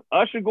going through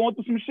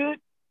some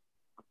shit.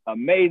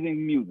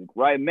 Amazing music,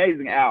 right?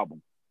 Amazing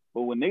album.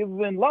 But when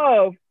niggas is in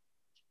love,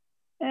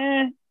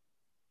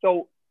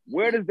 So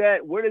where does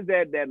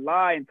that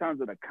lie in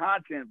terms of the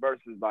content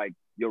versus like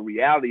your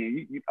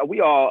reality? And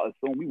we all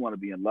assume we want to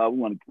be in love.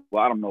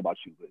 I don't know about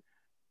you, but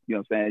you know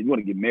what I'm saying? You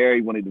want to get married,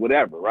 you want to do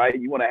whatever, right?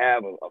 You want to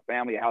have a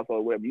family, a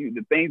household, whatever.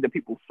 The things that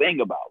people sing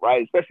about,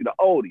 right? Especially the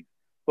oldies.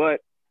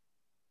 But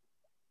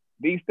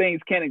these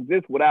things can't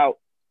exist without.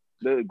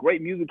 The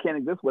great music can't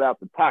exist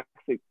without the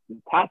toxicity.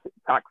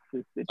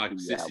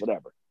 Yeah,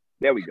 whatever.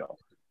 There we go.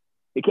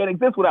 It can't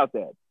exist without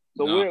that.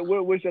 So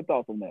where's your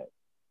thoughts on that?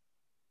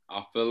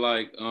 I feel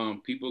like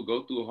people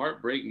go through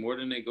heartbreak more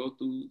than they go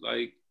through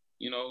like,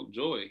 you know,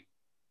 joy.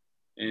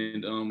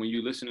 And when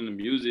you listening to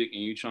music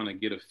and you trying to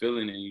get a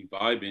feeling and you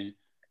vibing,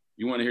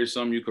 you want to hear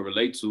something you can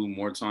relate to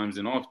more times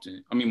than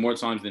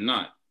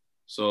not.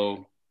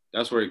 So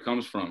that's where it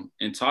comes from.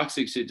 And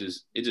toxic shit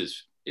just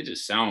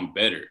sound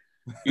better.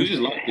 You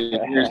just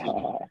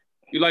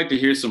like to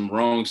hear some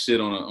wrong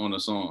shit on a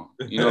song.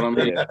 You know what I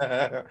mean?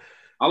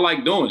 I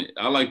like doing it.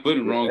 I like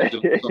putting wrong shit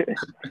on a song.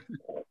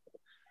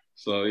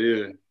 So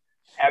yeah.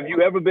 Have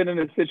you ever been in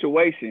a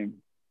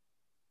situation,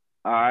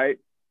 all right,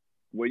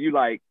 where you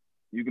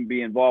can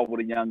be involved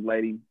with a young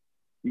lady,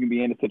 you can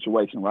be in a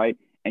situation, right?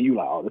 And you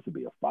like, oh, this would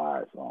be a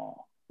fire song.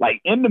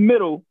 Like in the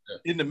middle of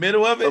it? In the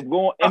middle of it,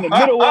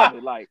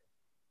 like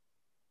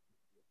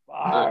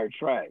fire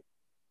track.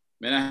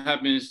 Man, that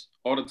happens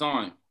all the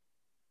time.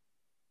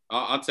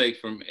 I'll take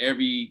from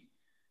every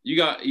you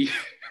gotta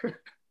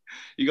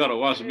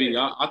watch me.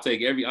 I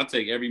take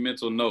every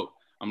mental note.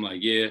 I'm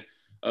like,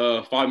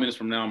 5 minutes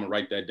from now I'm gonna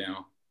write that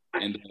down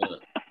and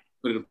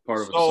put it a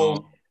part of a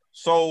song.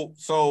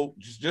 So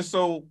just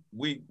so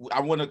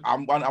I want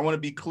to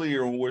be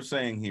clear on what we're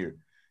saying here.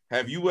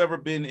 Have you ever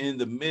been in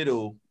the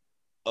middle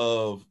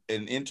of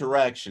an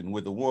interaction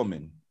with a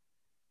woman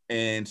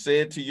and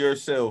said to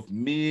yourself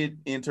mid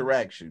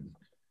interaction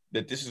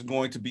that this is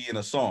going to be in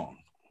a song?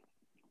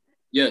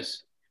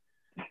 Yes.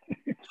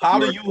 How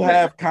do you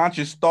have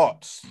conscious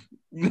thoughts?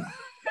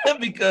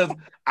 Because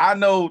I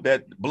know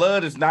that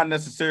blood is not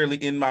necessarily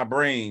in my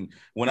brain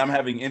when I'm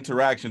having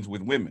interactions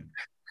with women.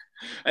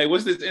 Hey,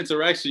 what's this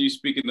interaction you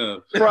speaking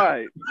of?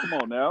 Right. Come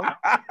on now.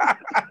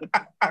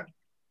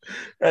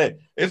 Hey,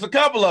 it's a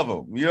couple of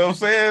them. You know what I'm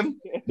saying?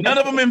 None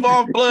of them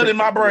involve blood in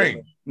my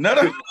brain. None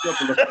of them.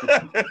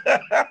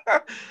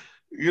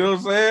 You know what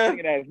I'm saying?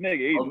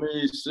 Nigga I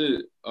mean,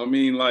 shit. I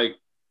mean, like,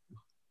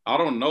 I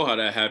don't know how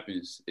that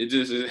happens.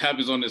 It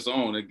happens on its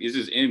own. It's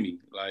just in me.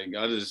 Like,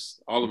 I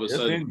just all of a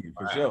sudden. In you,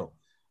 for sure.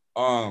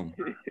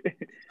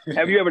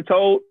 Have you ever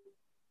told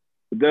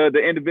the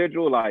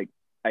individual, like,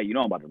 hey, I'm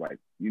about to write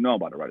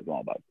a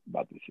song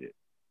about this shit?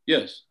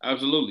 Yes,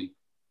 absolutely.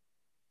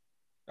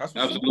 That's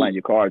absolutely. You playing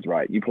your cards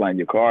right. You playing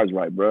your cards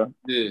right, bro.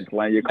 Yeah. You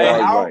playing your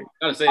cards right.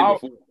 Gotta say it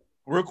before.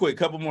 Real quick,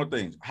 couple more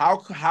things.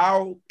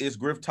 How is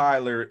Griff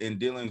Tyler in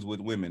dealings with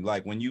women?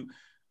 Like when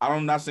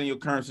I'm not saying your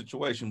current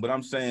situation, but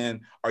I'm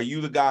saying, are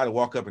you the guy to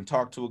walk up and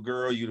talk to a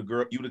girl? You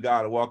the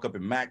guy to walk up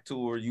and mac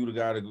to her? You the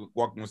guy to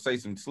walk up and say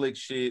some slick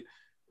shit?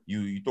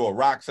 You throw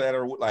rocks at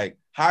her? Like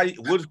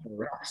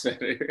rocks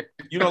at her?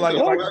 Like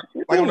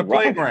on the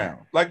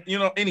playground? Like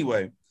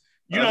anyway.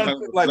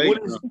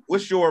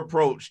 What's your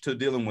approach to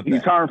dealing with that? You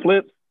turn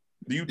flips?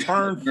 Do you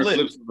turn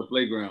flips on the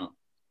playground?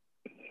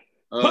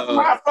 Put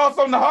my thoughts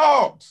on the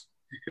hogs.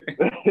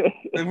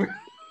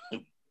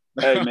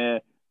 Hey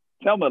man,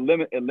 tell them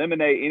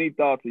eliminate any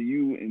thoughts of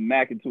you and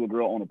macking to a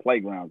girl on the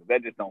playground.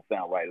 That just don't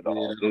sound right at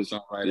all. That don't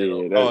sound right at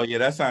all.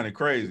 That sounded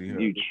crazy.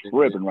 You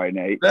tripping right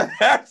now.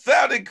 That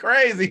sounded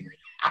crazy.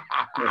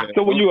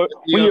 So when you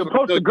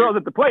approach the girls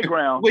at the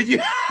playground, you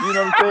know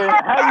what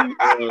I'm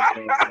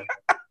saying?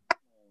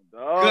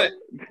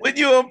 When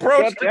you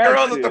approach the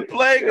girls at the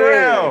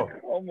playground,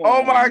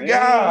 oh my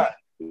God.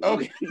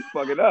 Okay, he's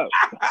fucking up.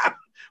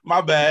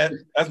 My bad.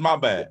 That's my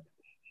bad.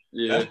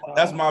 Yeah,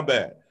 that's my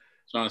bad.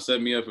 Trying to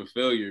set me up for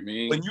failure,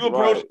 man. When you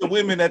approach the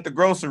women at the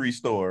grocery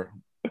store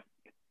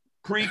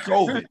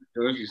pre-COVID,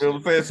 you know what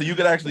I'm saying? So you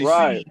could actually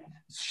see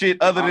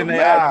shit other than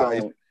their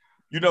eyes.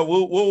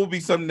 What would be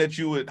something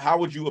that how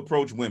would you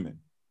approach women?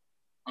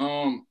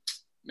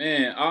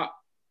 Man, I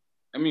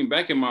mean,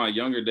 back in my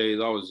younger days,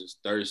 I was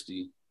just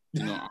thirsty.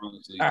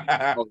 Honestly,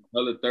 I was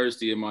hella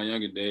thirsty in my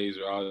younger days,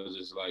 where I was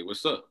just like,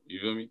 "What's up?" You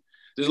feel me?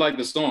 Just like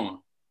the song.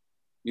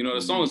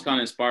 The song was kind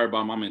of inspired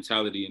by my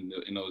mentality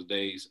in those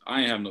days. I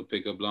ain't have no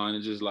pickup line.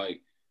 It's just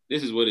like,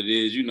 this is what it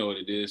is. You know what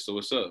it is. So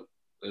what's up?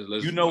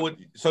 Let's what?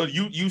 So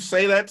you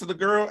say that to the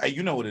girl? Hey,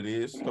 you know what it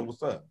is. So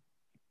what's up?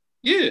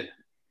 Yeah.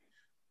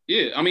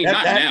 I mean,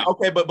 not now.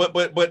 Okay,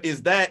 but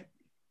is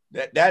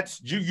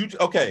that's you?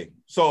 Okay,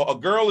 so a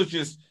girl is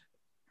just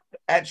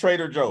at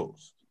Trader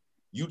Joe's.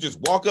 You just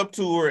walk up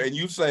to her and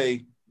you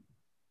say,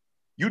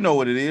 "You know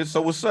what it is.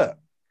 So what's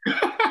up?"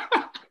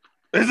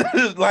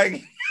 It's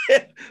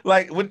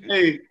like when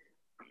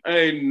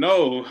hey,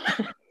 no.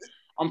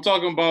 I'm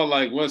talking about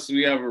like once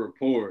we have a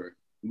rapport.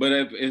 But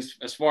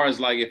as far as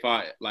like if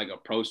I like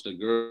approached a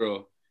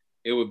girl,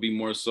 it would be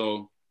more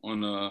so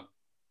on I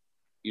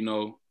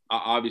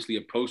obviously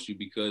approach you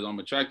because I'm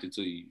attracted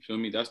to you. You feel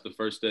me? That's the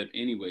first step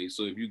anyway.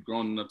 So if you've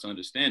grown enough to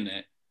understand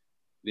that,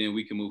 then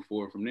we can move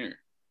forward from there.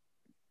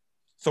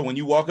 So when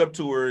you walk up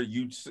to her,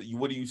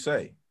 what do you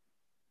say?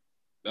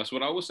 That's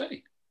what I would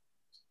say.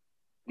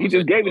 He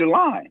just gave you the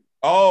line.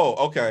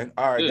 Oh, okay.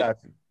 All right, got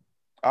you.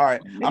 All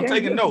right, I'm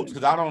taking notes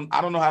because I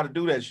don't know how to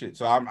do that shit.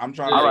 So I'm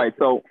trying. All right,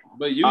 so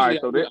but usually I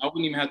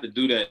wouldn't even have to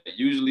do that.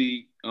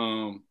 Usually,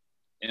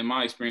 in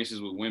my experiences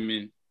with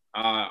women,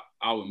 I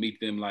would meet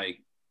them like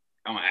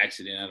on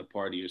accident at a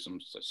party or some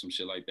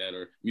shit like that,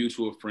 or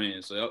mutual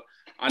friends. So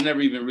I never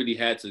even really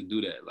had to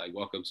do that. Like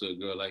walk up to a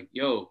girl like,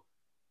 "Yo,"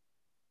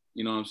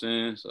 you know what I'm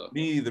saying? So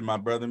me either, my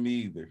brother. Me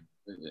either.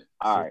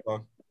 All right.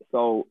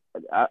 So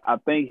I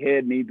think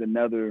Head needs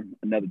another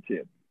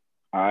tip.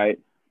 All right.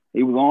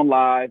 He was on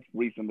live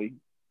recently,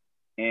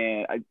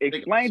 And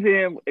explain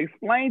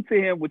to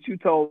him what you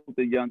told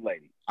the young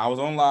lady. I was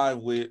on live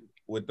with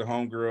the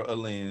homegirl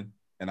Alin,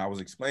 and I was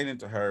explaining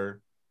to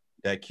her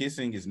that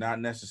kissing is not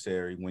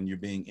necessary when you're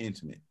being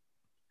intimate.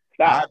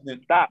 Stop.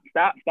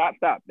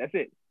 That's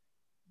it.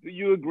 Do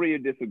you agree or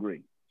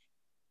disagree?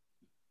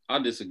 I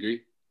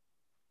disagree.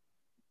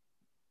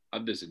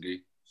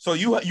 So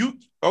you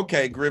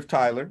okay, Griff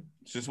Tyler,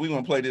 since we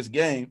want to play this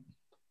game,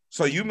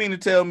 so you mean to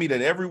tell me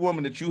that every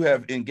woman that you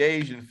have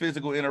engaged in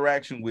physical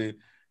interaction with,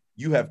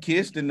 you have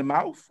kissed in the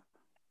mouth?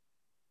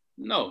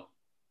 No,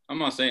 I'm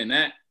not saying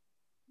that.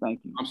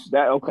 Thank you.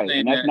 Okay,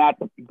 and that's not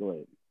the go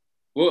ahead.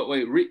 Well,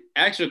 wait,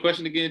 ask your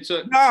question again,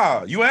 Chuck.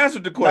 Nah, you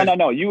answered the question.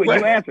 No, you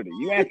answered it.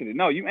 You answered it.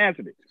 No, you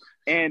answered it.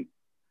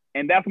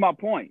 And that's my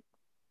point.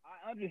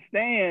 I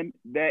understand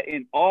that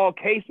in all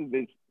cases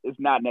it's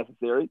not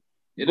necessary.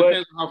 It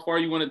depends on how far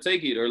you want to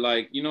take it, or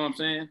like, you know what I'm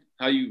saying?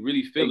 How you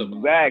really feel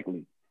about it.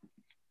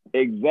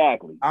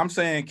 Exactly. I'm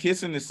saying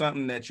kissing is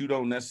something that you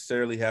don't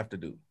necessarily have to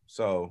do.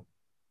 So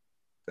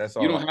that's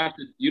all.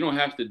 You don't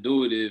have to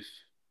do it if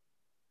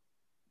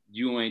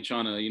you ain't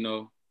trying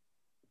to,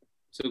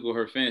 tickle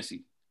her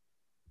fancy.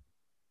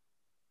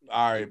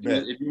 All right,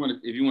 if you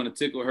want to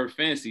tickle her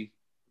fancy,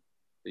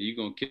 then you're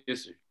gonna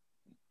kiss her.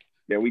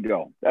 There we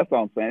go. That's what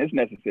I'm saying. It's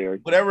necessary.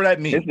 Whatever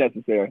that means. It's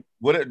necessary.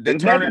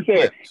 It's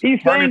necessary.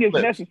 He's saying it's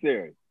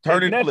necessary.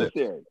 Turn and flip.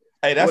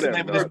 Hey, that's the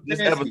name of this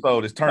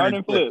episode. Is turn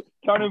and flip.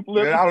 Turn and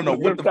flip. I don't know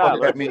what the fuck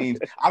that means.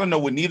 I don't know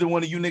what neither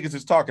one of you niggas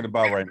is talking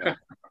about right now.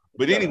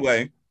 But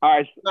anyway. All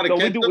right. So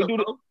we do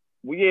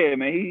yeah,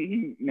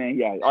 man.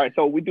 Yeah. All right.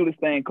 So we do this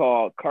thing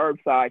called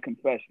curbside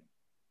confession.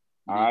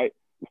 All right.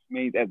 Which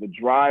means as a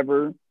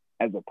driver,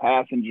 as a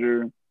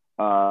passenger,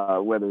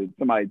 whether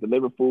somebody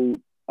deliver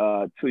food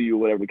to you,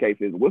 whatever the case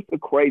is, what's the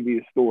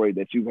craziest story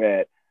that you've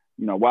had,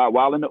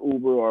 while in the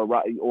Uber or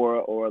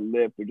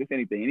Lyft or just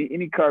anything,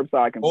 any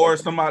curbside confession? Or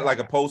somebody like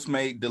a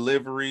Postmate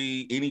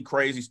delivery, any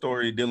crazy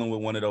story dealing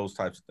with one of those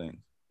types of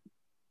things?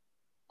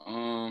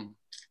 Damn,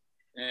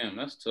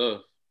 that's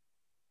tough.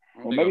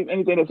 Or maybe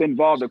anything that's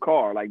involved a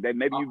car, like that.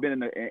 Maybe you've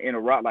been in a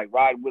ride, like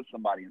ride with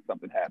somebody and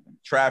something happened.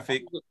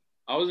 Traffic.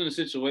 I was in a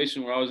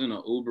situation where I was in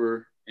an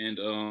Uber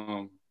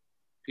and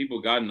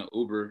people got in the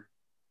Uber,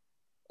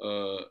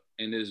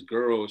 and this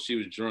girl, she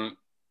was drunk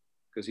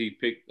because he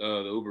picked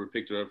the Uber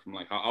picked her up from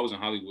I was in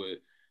Hollywood,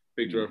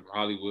 picked her up from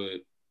Hollywood.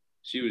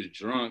 She was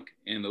drunk,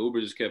 and the Uber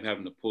just kept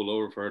having to pull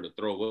over for her to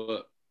throw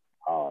up.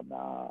 Oh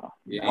nah.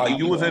 Yeah, while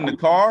you was in the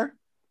car?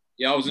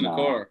 Yeah, I was in the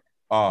car.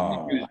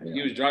 Oh,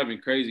 he was driving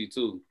crazy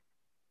too.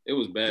 It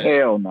was bad.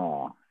 Hell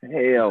no.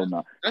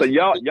 So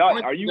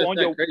y'all, are you on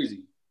your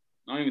crazy?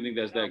 I don't even think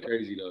that's that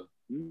crazy though.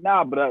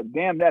 Nah, but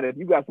damn that, if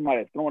you got somebody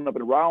that's throwing up in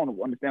the road, I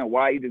don't understand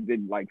why he just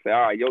didn't say,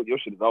 all right, your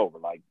shit is over.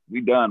 Like,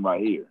 we done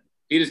right here.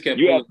 He just kept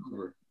pulling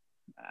over.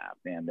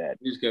 Damn that.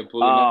 He just kept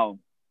pulling over.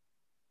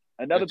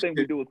 Another thing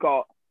we do is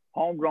called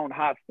homegrown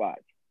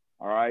hotspots.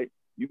 All right.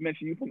 You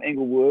mentioned you from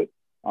Inglewood.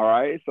 All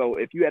right. So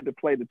if you had to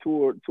play the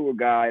tour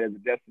guide as a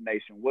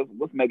destination,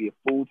 what's maybe a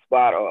food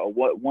spot or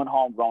one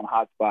homegrown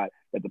hotspot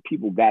that the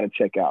people got to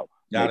check out?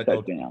 Gotta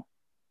go down.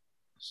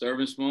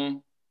 Serving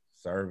Spoon.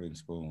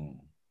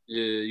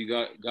 Yeah, you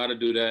got to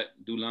do that.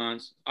 Do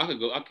lines. I could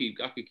go. I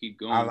could keep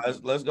going.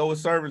 Let's go with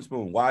Serving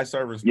Spoon. Why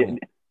Serving Spoon?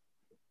 Yeah.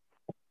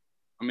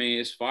 I mean,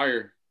 it's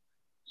fire.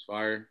 It's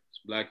fire. It's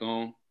black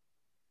owned.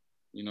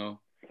 I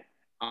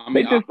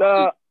mean, I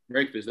eat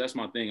breakfast. That's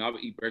my thing. I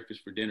would eat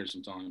breakfast for dinner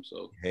sometimes.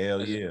 So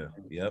hell yeah.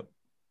 Yep.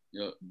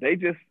 They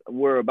just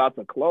were about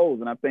to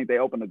close, and I think they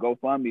opened a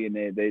GoFundMe,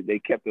 and they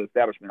kept the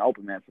establishment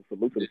open, man. So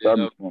salute to the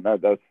Serving Spoon.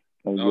 That was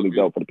really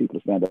dope for the people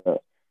to stand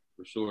up.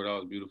 For sure, that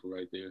was beautiful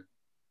right there.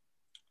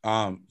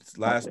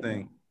 Last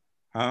thing,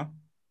 huh?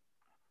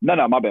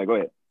 No, my bad. Go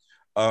ahead.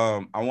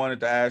 I wanted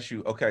to ask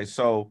you. Okay,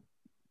 so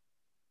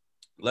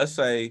let's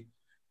say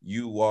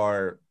you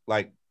are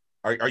like,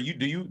 are you?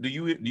 Do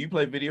you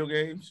play video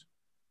games?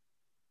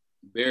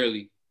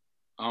 Barely.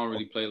 I don't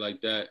really play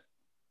like that.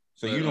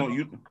 So you don't.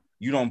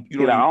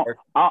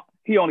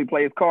 He only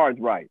plays cards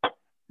right.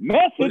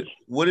 Message.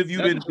 What have you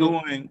been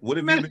doing? What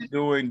have you been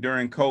doing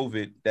during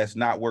COVID that's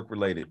not work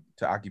related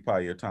to occupy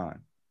your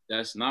time?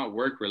 That's not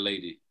work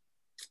related.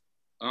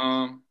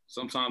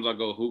 Sometimes I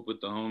go hoop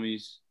with the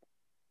homies.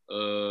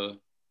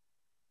 I'm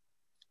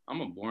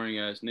a boring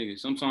ass nigga.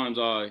 Sometimes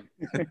I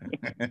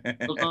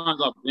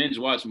binge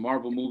watch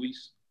Marvel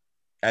movies.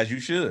 As you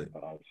should.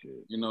 Oh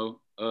shit.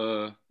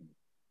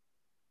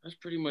 That's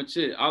pretty much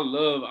it. I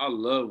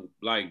love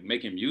like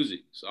making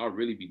music. So I'll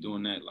really be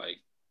doing that like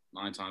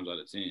 9 times out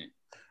of 10.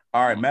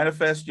 All right,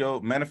 manifest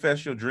your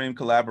dream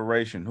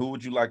collaboration. Who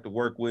would you like to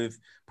work with?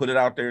 Put it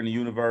out there in the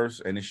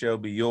universe, and it shall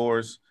be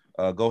yours.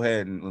 Go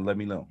ahead and let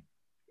me know.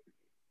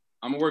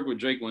 I'm gonna work with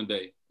Drake one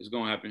day. It's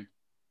gonna happen.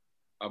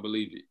 I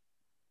believe it.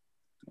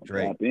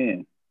 Drake.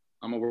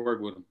 I'm gonna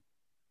work with him.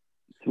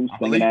 2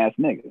 singing ass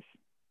niggas.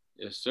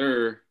 Yes,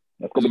 sir.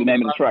 That's gonna be the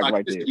name of the track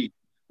right there. A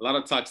lot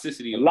of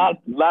toxicity. A lot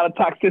of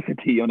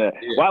toxicity on that.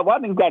 Yeah. Why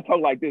niggas gotta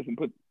talk like this and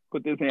put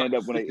this hand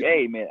up when they,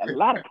 hey man, a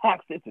lot of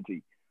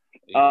toxicity.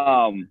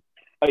 Yeah.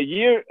 a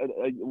year.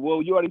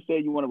 Well, you already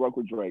said you want to work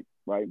with Drake,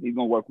 right? He's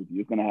gonna work with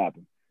you. It's gonna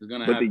happen. It's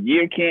gonna but happen.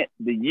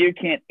 The year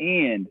can't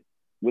end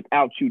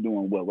without you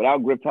doing what?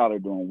 Without Griff Tyler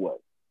doing what?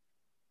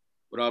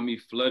 Without me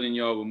flooding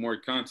y'all with more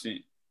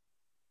content.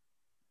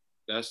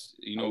 That's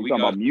we talking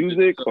about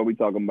music, or we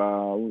talking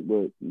about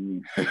what?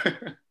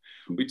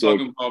 We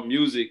talking about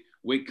music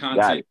with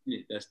content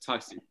that's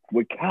toxic.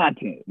 With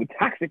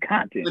toxic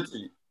content.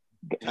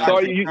 So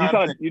you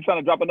trying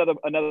to drop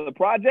another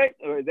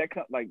project, or is that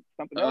like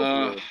something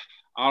else?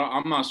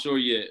 I'm not sure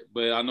yet,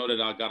 but I know that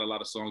I got a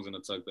lot of songs in the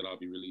tuck that I'll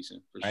be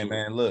releasing for sure. Hey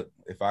man, look,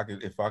 if I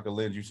could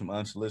lend you some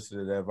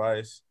unsolicited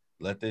advice,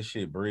 let this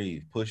shit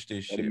breathe. Push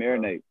this shit. Let it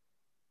marinate. Bro.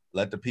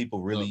 Let the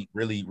people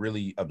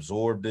really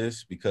absorb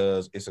this,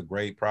 because it's a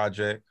great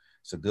project.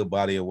 It's a good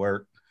body of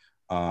work.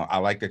 I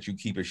like that you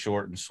keep it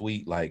short and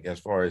sweet. Like, as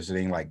far as it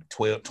ain't like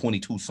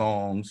 22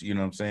 songs, you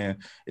know what I'm saying?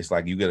 It's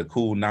like you get a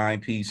cool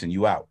 9-piece and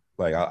you out.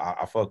 Like,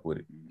 I fuck with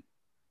it.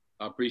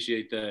 I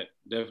appreciate that.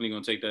 Definitely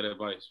gonna take that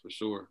advice for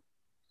sure.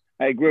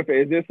 Hey, Griff,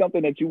 is there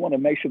something that you want to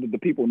make sure that the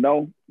people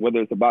know, whether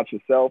it's about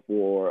yourself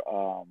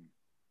or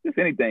just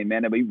anything,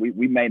 man, that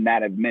we may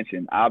not have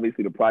mentioned?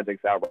 Obviously, the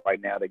project's out right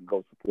now. They can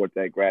go support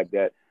that, grab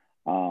that,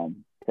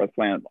 press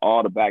play on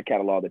all the back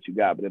catalog that you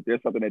got. But if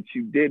there's something that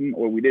you didn't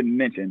or we didn't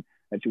mention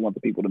that you want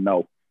the people to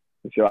know,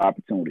 it's your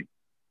opportunity.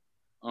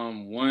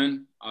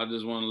 One, I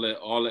just want to let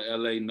all of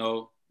LA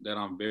know that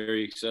I'm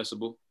very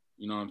accessible.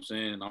 You know what I'm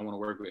saying? I want to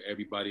work with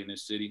everybody in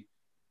this city.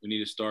 We need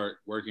to start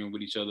working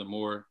with each other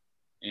more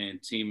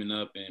and teaming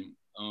up. And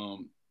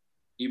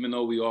even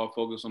though we all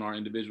focus on our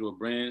individual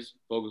brands,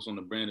 focus on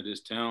the brand of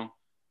this town,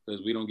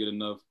 because we don't get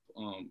enough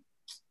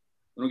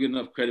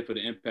credit for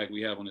the impact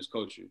we have on this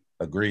culture.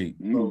 Agreed.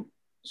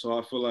 So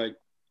I feel like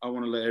I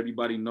want to let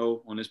everybody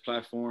know on this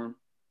platform,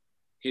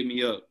 hit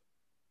me up.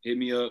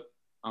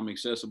 I'm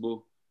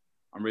accessible.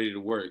 I'm ready to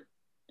work.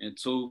 And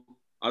two,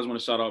 I just want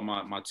to shout out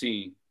my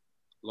team,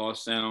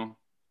 Lost Sound,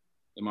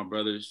 and my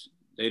brothers.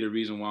 They the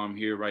reason why I'm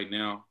here right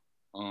now.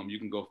 You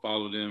can go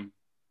follow them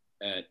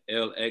at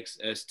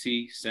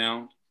LXST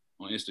Sound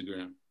on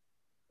Instagram.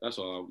 That's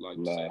all I would like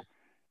to say.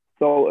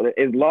 So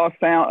is Lost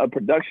Sound a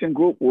production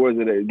group, or is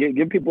it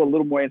give people a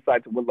little more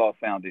insight to what Lost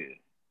Sound is?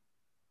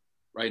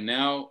 Right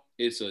now,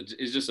 it's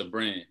just a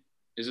brand.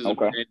 It's just a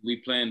brand. We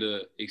plan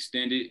to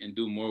extend it and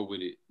do more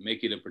with it.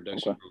 Make it a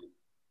production group.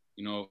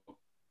 You know,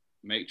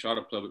 try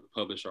to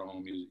publish our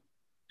own music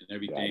and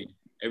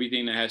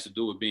everything that has to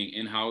do with being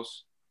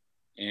in-house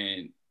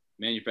and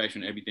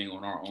manufacturing everything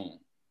on our own.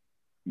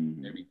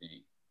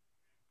 Everything.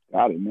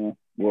 Got it, man.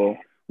 Well,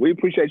 we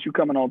appreciate you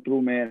coming on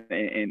through, man.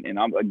 And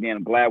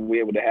I'm glad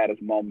we're able to have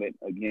this moment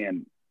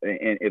again.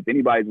 And if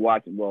anybody's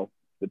watching, well,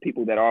 the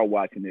people that are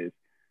watching this,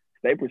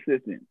 stay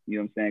persistent. You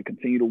know what I'm saying?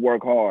 Continue to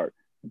work hard.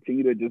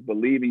 Continue to just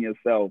believe in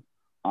yourself.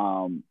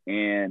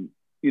 And,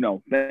 you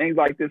know, things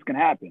like this can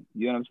happen.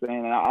 You know what I'm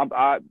saying?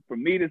 And for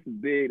me, this is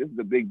big. This is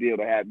a big deal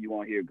to have you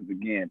on here because,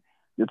 again,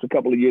 just a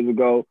couple of years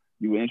ago,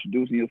 you were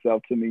introducing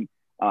yourself to me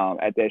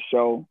at that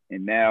show.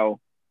 And now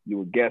you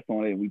were guest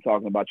on it. And we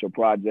talking about your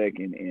project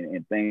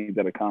and things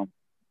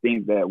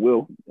that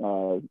will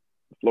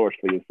flourish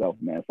for yourself,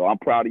 man. So I'm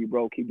proud of you,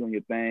 bro. Keep doing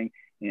your thing.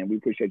 And we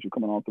appreciate you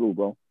coming on through,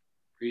 bro.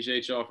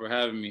 Appreciate y'all for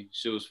having me.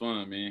 Shit was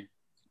fun, man.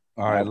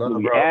 All right, love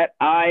you, bro. At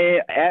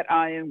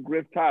I am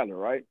Griff Tyler,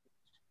 right?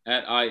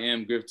 At I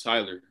am Griff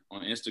Tyler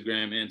on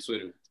Instagram and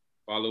Twitter.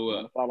 Follow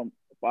up.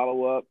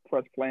 Follow up.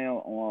 Press play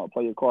on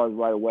Play Your Cards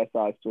Right, a West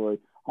Side Story.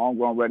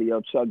 Homegrown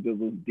Radio, Chuck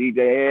Dizzle,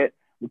 DJ Ed.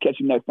 We'll catch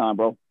you next time,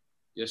 bro.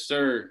 Yes,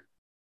 sir.